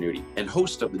Canaccord Genuity, and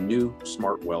host of the new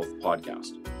Smart Wealth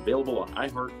podcast, available on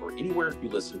iHeart or anywhere you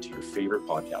listen to your favorite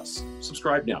podcasts.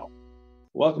 Subscribe now.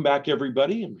 Welcome back,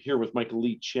 everybody. I'm here with Michael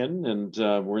Lee-Chin, and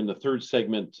we're in the third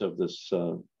segment of this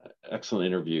excellent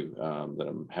interview that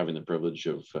I'm having the privilege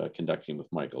of conducting with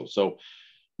Michael. So,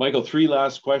 Michael, three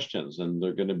last questions, and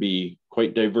they're going to be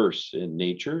quite diverse in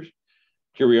nature.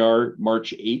 Here we are,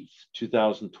 March 8th,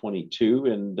 2022,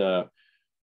 and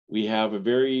we have a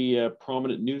very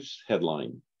prominent news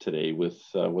headline today with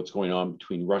what's going on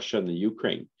between Russia and the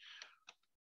Ukraine.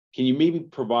 Can you maybe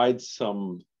provide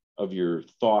some of your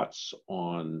thoughts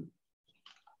on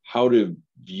how to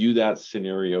view that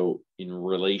scenario in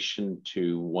relation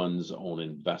to one's own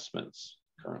investments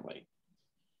currently?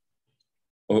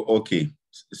 Okay.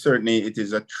 Certainly it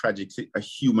is a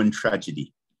human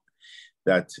tragedy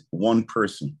that one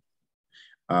person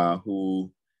who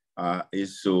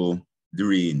is so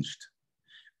deranged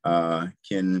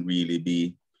can really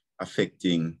be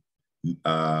affecting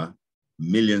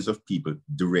millions of people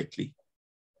directly.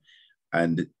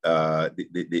 And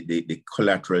the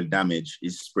collateral damage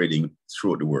is spreading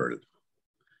throughout the world.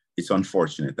 It's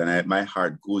unfortunate, and my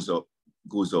heart goes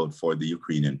out for the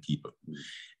Ukrainian people.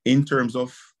 In terms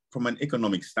of, from an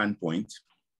economic standpoint,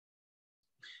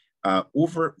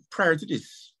 prior to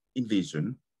this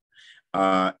invasion,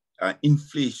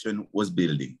 inflation was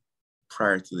building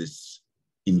prior to this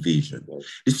invasion.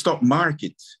 The stock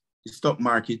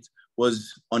market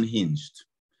was unhinged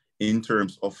in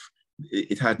terms of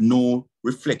it had no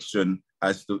reflection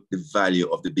as to the value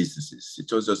of the businesses.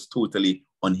 It was just totally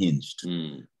unhinged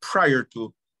prior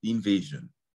to the invasion.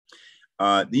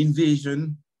 The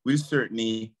invasion will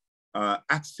certainly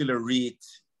accelerate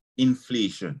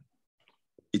inflation.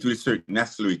 It will certainly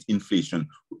accelerate inflation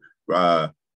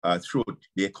throughout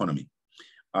the economy.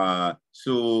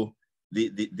 So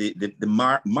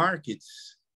the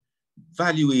markets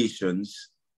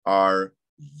valuations are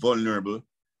vulnerable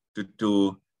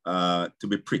to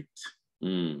be pricked.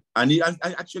 And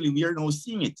actually, we are now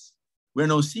seeing it. We're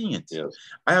now seeing it. Yes.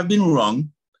 I have been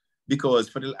wrong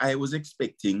because I was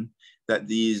expecting that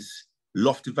these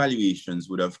lofty valuations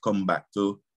would have come back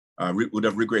to, would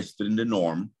have regressed in the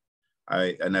norm.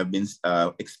 And I've been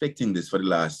expecting this for the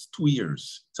last 2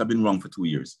 years. So I've been wrong for 2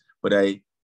 years. But I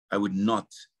would not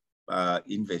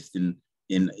invest in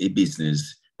a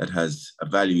business that has a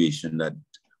valuation that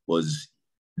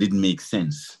didn't make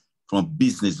sense from a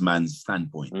businessman's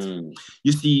standpoint.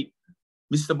 You see,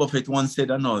 Mr. Buffett once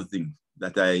said another thing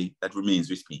that remains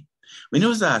with me. When he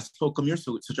was asked, how come you're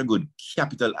such a good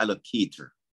capital allocator?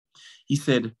 He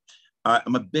said,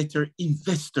 I'm a better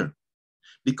investor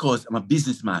because I'm a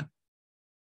businessman.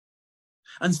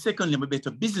 And secondly, I'm a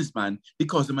better businessman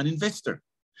because I'm an investor.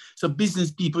 So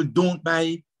business people don't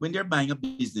buy, when they're buying a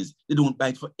business, they don't buy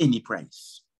it for any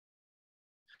price.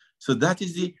 So that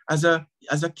is as a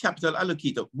capital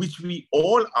allocator, which we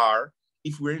all are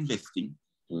if we're investing.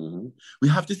 We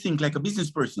have to think like a business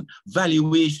person.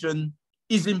 Valuation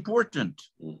is important.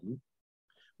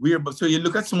 So you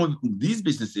look at some of these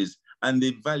businesses and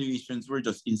the valuations were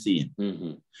just insane.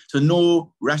 So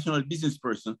no rational business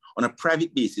person on a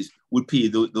private basis would pay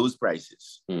those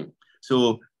prices.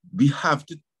 So we have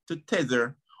to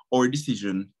tether our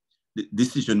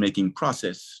decision-making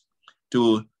process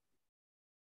to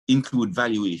include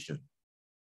valuation.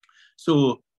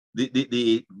 So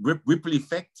the ripple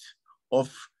effect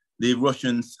of the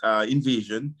Russian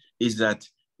invasion is that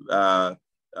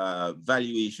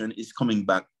valuation is coming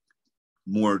back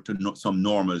more to some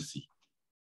normalcy.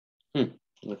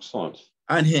 Excellent.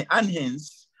 And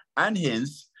hence,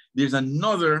 there's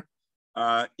another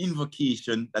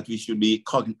invocation that we should be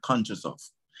conscious of.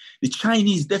 The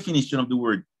Chinese definition of the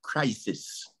word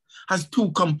crisis has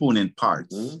two component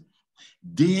parts: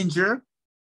 danger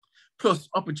plus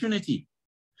opportunity.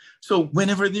 So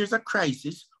whenever there's a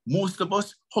crisis, most of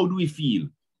us, how do we feel?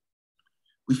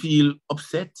 We feel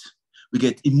upset, we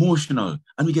get emotional,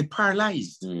 and we get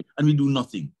paralyzed, and we do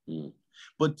nothing.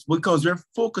 But because we're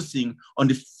focusing on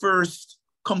the first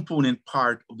component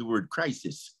part of the word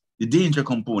crisis, the danger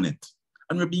component,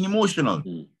 and we're being emotional.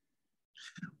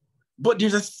 But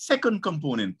there's a second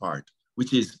component part,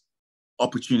 which is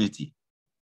opportunity.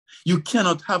 You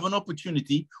cannot have an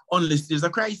opportunity unless there's a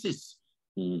crisis.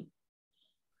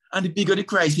 And the bigger the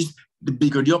crisis, the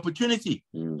bigger the opportunity.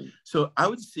 So I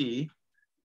would say,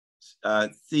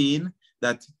 saying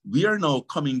that we are now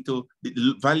coming to,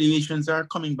 the valuations are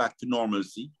coming back to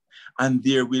normalcy, and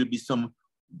there will be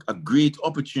a great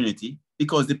opportunity,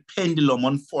 because the pendulum,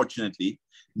 unfortunately,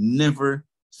 never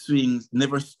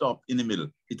stops in the middle.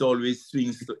 It always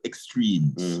swings to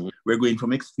extremes. We're going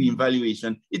from extreme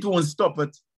valuation. It won't stop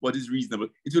at what is reasonable.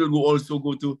 It will also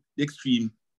go to the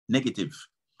extreme negative,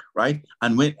 right?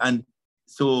 And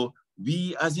so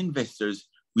we as investors,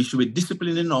 we should be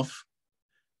disciplined enough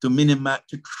to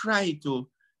try to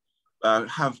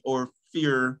have our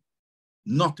fear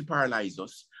not to paralyze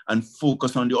us and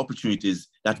focus on the opportunities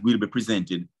that will be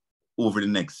presented over the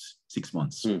next 6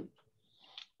 months.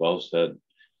 Well said.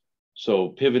 So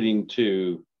pivoting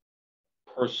to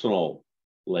personal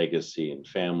legacy and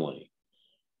family,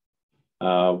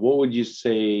 what would you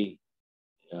say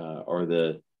are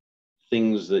the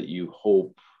things that you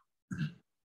hope,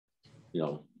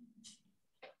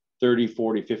 30,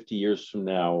 40, 50 years from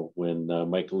now, when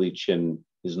Michael Lee Chin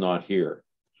is not here?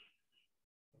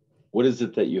 What is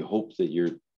it that you hope that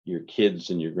your kids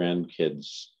and your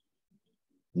grandkids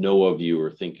know of you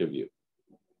or think of you?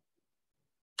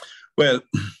 Well,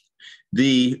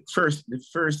 the first,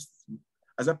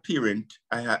 as a parent,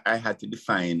 I had to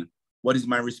define what is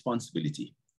my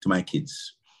responsibility to my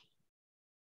kids.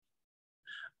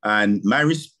 And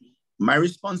my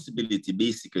responsibility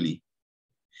basically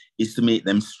is to make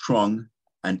them strong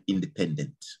and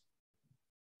independent.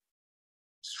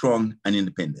 Strong and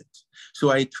independent. So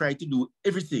I try to do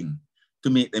everything to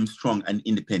make them strong and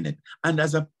independent. And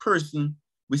as a person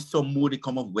with some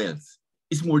modicum of wealth,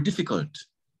 it's more difficult,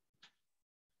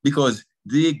 because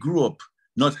they grew up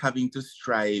not having to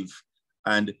strive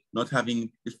and not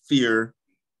having the fear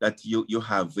that you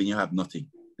have when you have nothing.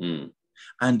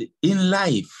 And in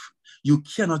life, you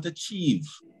cannot achieve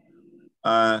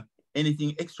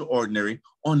anything extraordinary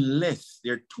unless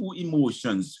there are two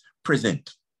emotions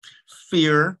present: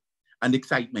 fear and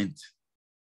excitement.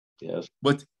 Yes.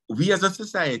 But we as a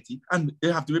society, and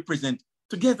they have to be present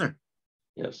together.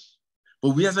 Yes.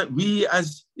 But we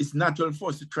as it's natural for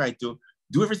us to try to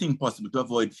do everything possible to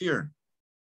avoid fear.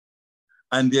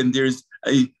 And then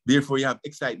therefore you have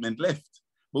excitement left.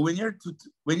 But when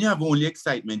you have only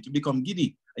excitement, you become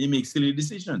giddy and and you make silly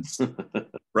decisions,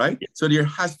 right? Yeah. So there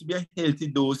has to be a healthy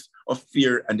dose of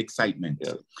fear and excitement.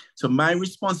 Yeah. So my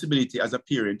responsibility as a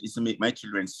parent is to make my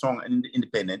children strong and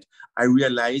independent. I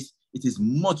realize it is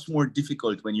much more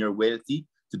difficult when you're wealthy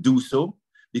to do so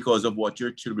because of what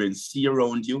your children see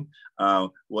around you,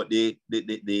 what their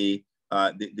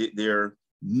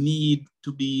need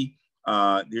to be,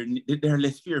 they're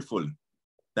less fearful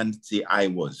than say I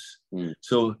was.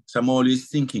 So I'm always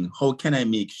thinking, how can I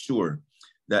make sure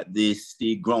that they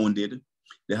stay grounded?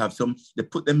 They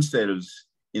put themselves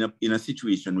in a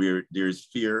situation where there's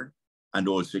fear and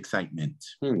also excitement.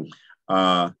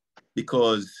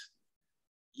 Because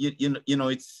you know,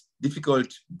 it's difficult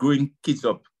growing kids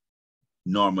up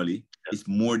normally. It's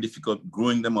more difficult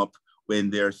growing them up when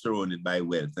they're surrounded by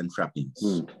wealth and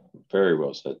trappings. Very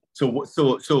well said.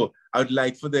 So I'd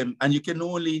like for them, and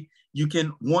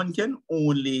one can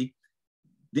only,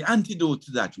 the antidote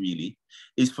to that really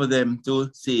is for them to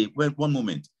say, well, one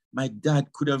moment, my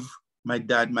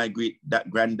granddad, my great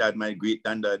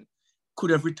granddad could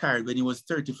have retired when he was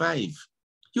 35.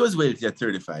 He was wealthy at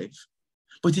 35,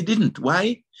 but he didn't.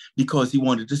 Why? Because he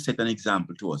wanted to set an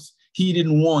example to us. He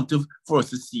didn't want for us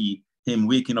to see him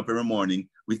waking up every morning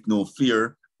with no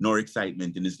fear nor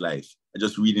excitement in his life,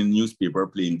 just reading the newspaper,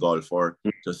 playing golf, or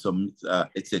just some,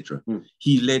 etc.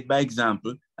 He led by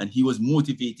example, and he was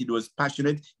motivated, was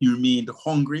passionate. He remained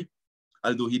hungry,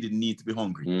 although he didn't need to be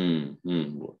hungry.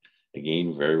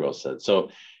 Again, very well said.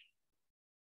 So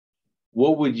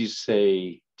what would you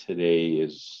say today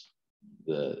is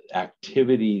the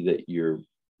activity that you're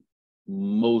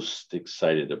most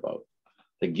excited about,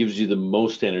 that gives you the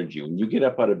most energy? When you get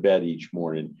up out of bed each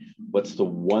morning, what's the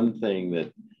one thing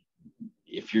that,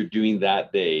 if you're doing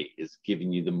that day, is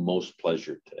giving you the most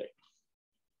pleasure today?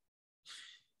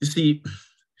 You see,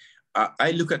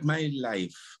 I look at my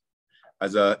life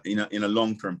as in a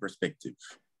long-term perspective.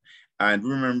 And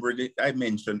remember that I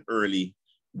mentioned early,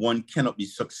 one cannot be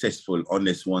successful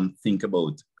unless one think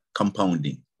about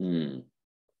compounding,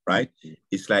 right?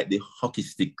 It's like the hockey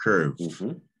stick curve,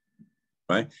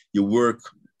 right? You work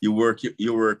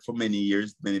for many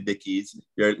years, many decades.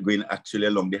 You're going actually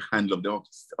along the handle of the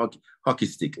hockey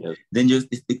stick. Yes.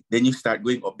 Then you start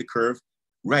going up the curve,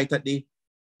 right at the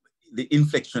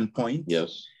inflection point.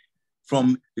 Yes.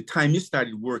 From the time you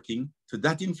started working to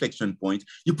that inflection point,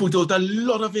 you put out a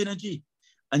lot of energy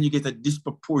and you get a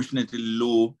disproportionately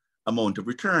low amount of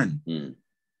return.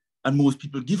 And most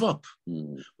people give up.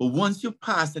 But once you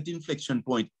pass that inflection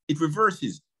point, it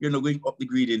reverses. You're now going up the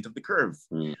gradient of the curve.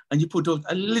 And you put out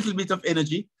a little bit of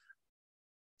energy,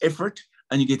 effort,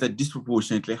 and you get a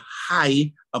disproportionately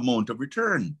high amount of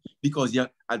return. Because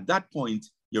at that point,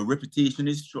 your reputation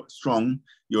is strong,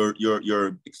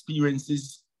 your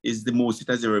experiences is the most it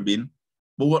has ever been.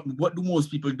 But what do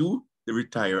most people do? They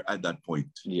retire at that point.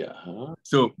 Yeah.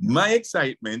 So my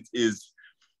excitement is,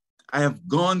 I have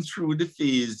gone through the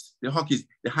phase, the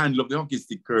handle of the hockey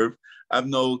stick curve. I've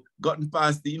now gotten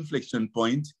past the inflection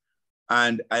point,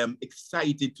 and I am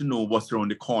excited to know what's around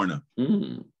the corner.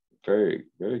 Very,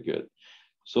 very good.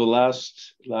 So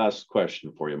last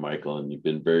question for you, Michael, and you've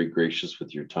been very gracious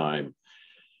with your time.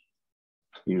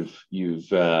 You've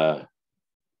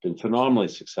been phenomenally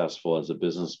successful as a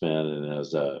businessman and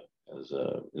as an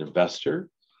investor.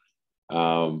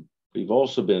 You've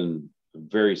also been a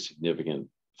very significant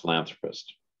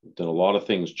philanthropist. You've done a lot of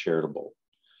things charitable.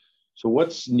 So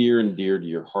what's near and dear to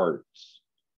your heart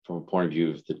from a point of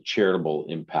view of the charitable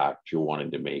impact you're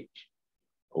wanting to make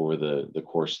over the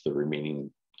course of the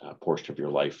remaining portion of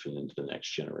your life and into the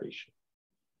next generation?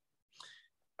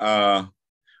 Well,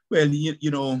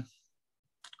 you know,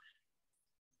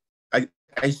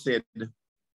 I said, the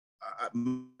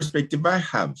perspective I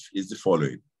have is the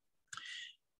following.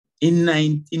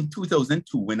 In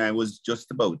 2002, when I was just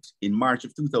about, in March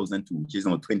of 2002, which is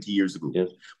now 20 years ago,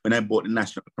 yes, when I bought the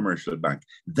National Commercial Bank,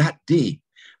 that day,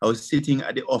 I was sitting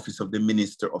at the office of the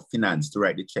Minister of Finance to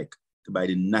write the check to buy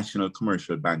the National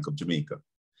Commercial Bank of Jamaica.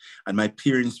 And my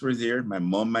parents were there, my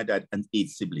mom, my dad, and 8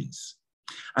 siblings.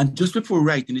 And just before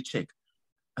writing the check,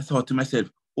 I thought to myself,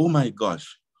 oh my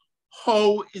gosh,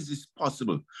 how is this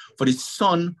possible for the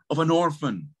son of an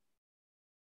orphan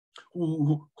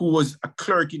who was a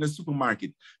clerk in a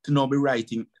supermarket to now be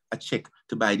writing a check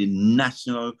to buy the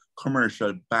National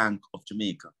Commercial Bank of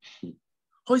Jamaica?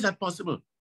 How is that possible?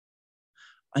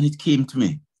 And it came to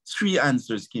me. 3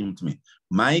 answers came to me.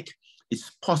 Mike, it's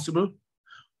possible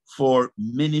for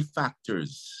many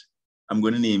factors. I'm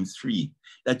going to name 3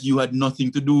 that you had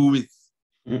nothing to do with,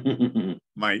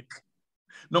 Mike.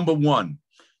 Number 1,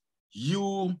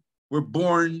 you were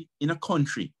born in a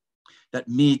country that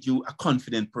made you a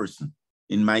confident person.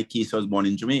 In my case, I was born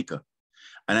in Jamaica.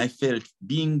 And I felt,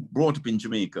 being brought up in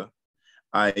Jamaica,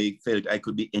 I felt I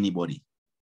could be anybody.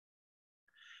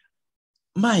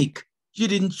 Mike, you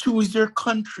didn't choose your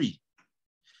country.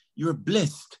 You're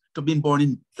blessed to have been born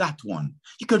in that one.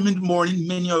 You could have been born in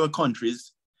many other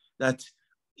countries that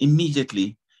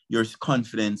immediately your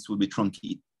confidence will be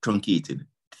truncated.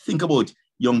 Think about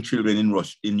young children in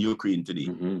Russia, in Ukraine today.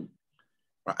 Mm-hmm.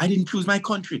 I didn't choose my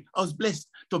country. I was blessed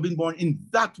to have been born in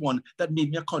that one that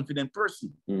made me a confident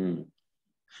person. Mm.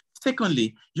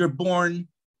 Secondly, you're born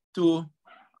to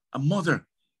a mother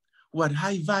who had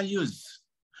high values,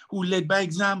 who led by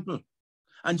example,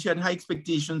 and she had high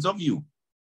expectations of you.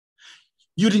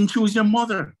 You didn't choose your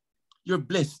mother. You're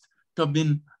blessed to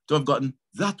have gotten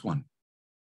that one.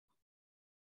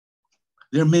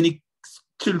 There are many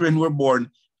children who were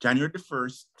born January the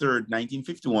 1st, 3rd,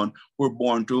 1951, who were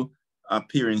born to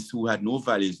parents who had no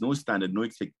values, no standard, no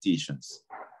expectations.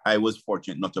 I was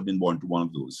fortunate not to have been born to one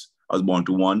of those. I was born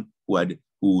to one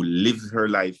who lived her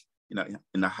life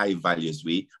in a high values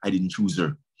way. I didn't choose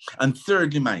her. And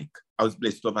thirdly, Mike, I was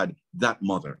blessed to have had that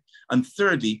mother. And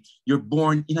thirdly, you're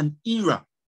born in an era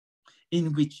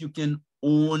in which you can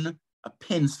own a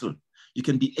pencil. You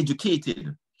can be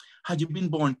educated. Had you been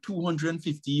born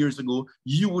 250 years ago,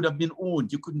 you would have been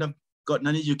owned. You couldn't have gotten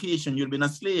an education. You'd have been a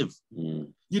slave.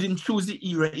 Mm. You didn't choose the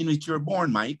era in which you're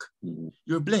born, Mike. Mm.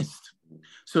 You're blessed.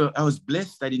 So I was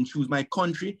blessed. I didn't choose my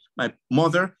country, my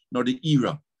mother, nor the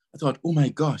era. I thought, oh my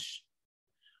gosh,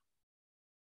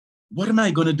 what am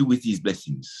I going to do with these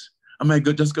blessings? Am I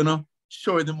just going to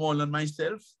shower them all on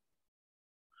myself?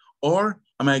 Or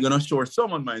am I going to shower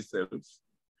some on myself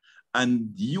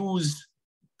and use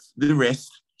the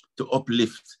rest to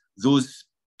uplift those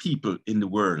people in the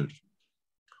world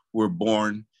who were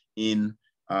born in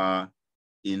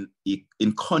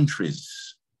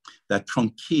countries that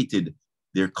truncated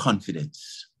their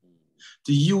confidence?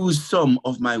 To use some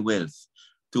of my wealth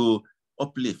to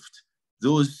uplift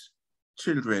those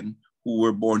children who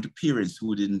were born to parents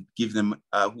who didn't give them,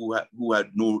 who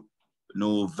had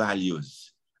no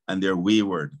values, and they're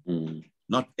wayward,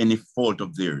 not any fault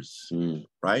of theirs,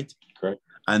 right? Correct.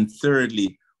 And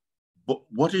thirdly,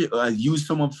 I use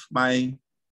some of my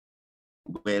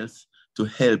wealth to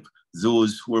help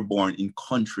those who were born in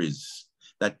countries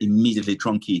that immediately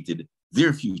truncated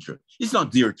their future. It's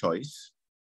not their choice.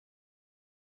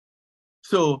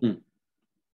 So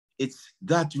it's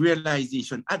that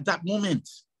realization at that moment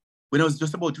when I was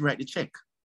just about to write the check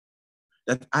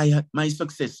that my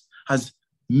success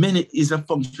is a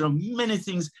function of many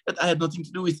things that I had nothing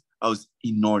to do with. I was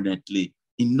inordinately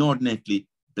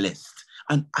blessed.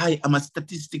 And I am a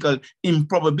statistical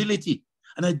improbability.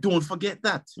 And I don't forget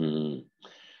that.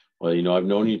 Well, I've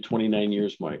known you 29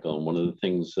 years, Michael. And one of the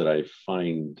things that I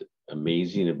find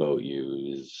amazing about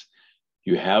you is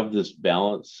you have this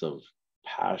balance of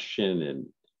passion and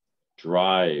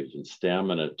drive and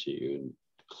stamina to you and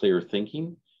clear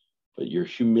thinking, but your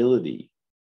humility,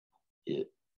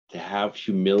 to have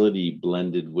humility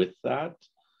blended with that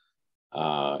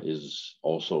is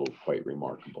also quite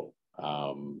remarkable.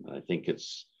 I think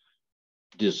it's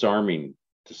disarming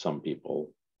to some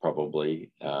people,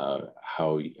 probably,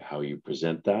 how you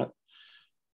present that.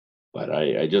 But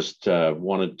I just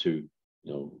wanted to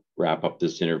wrap up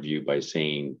this interview by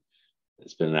saying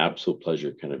it's been an absolute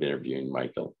pleasure kind of interviewing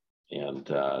Michael. And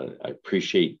I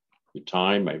appreciate your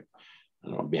time. And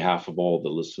on behalf of all the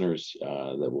listeners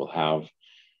that we'll have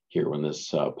here when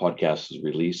this podcast is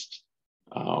released,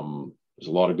 there's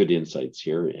a lot of good insights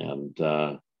here. And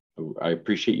I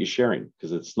appreciate you sharing,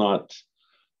 because it's not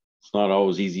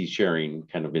always easy sharing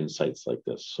kind of insights like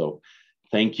this. So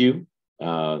thank you.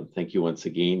 Thank you once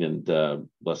again, and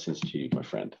blessings to you, my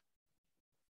friend.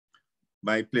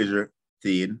 My pleasure,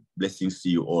 Thane. Blessings to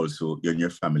you also, you and your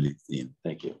family, Thane.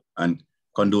 Thank you. And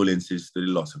condolences to the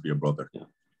loss of your brother. Yeah.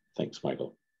 Thanks,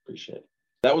 Michael. Appreciate it.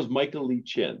 That was Michael Lee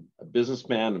Chin, a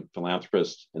businessman and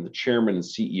philanthropist and the chairman and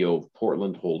CEO of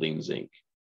Portland Holdings, Inc.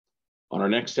 On our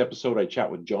next episode, I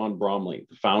chat with John Bromley,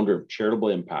 the founder of Charitable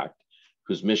Impact,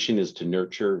 whose mission is to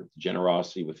nurture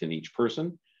generosity within each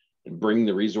person and bring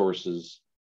the resources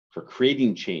for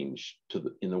creating change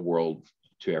in the world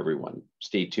to everyone.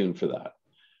 Stay tuned for that.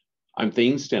 I'm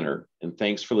Thane Stenner, and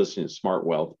thanks for listening to Smart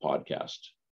Wealth Podcast.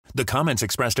 The comments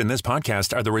expressed in this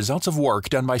podcast are the results of work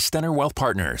done by Stenner Wealth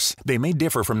Partners. They may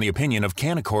differ from the opinion of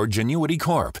Canaccord Genuity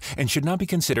Corp. and should not be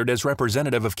considered as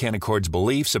representative of Canaccord's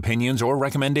beliefs, opinions, or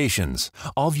recommendations.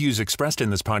 All views expressed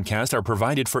in this podcast are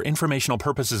provided for informational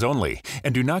purposes only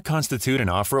and do not constitute an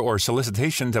offer or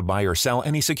solicitation to buy or sell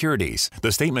any securities.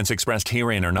 The statements expressed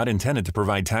herein are not intended to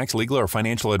provide tax, legal, or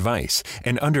financial advice,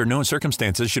 and under no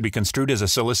circumstances should be construed as a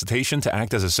solicitation to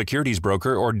act as a securities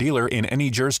broker or dealer in any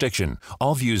jurisdiction.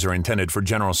 All views are intended for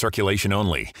general circulation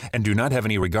only and do not have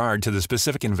any regard to the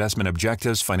specific investment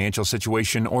objectives, financial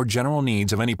situation, or general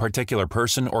needs of any particular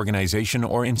person, organization,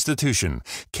 or institution.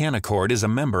 Canaccord is a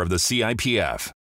member of the CIPF.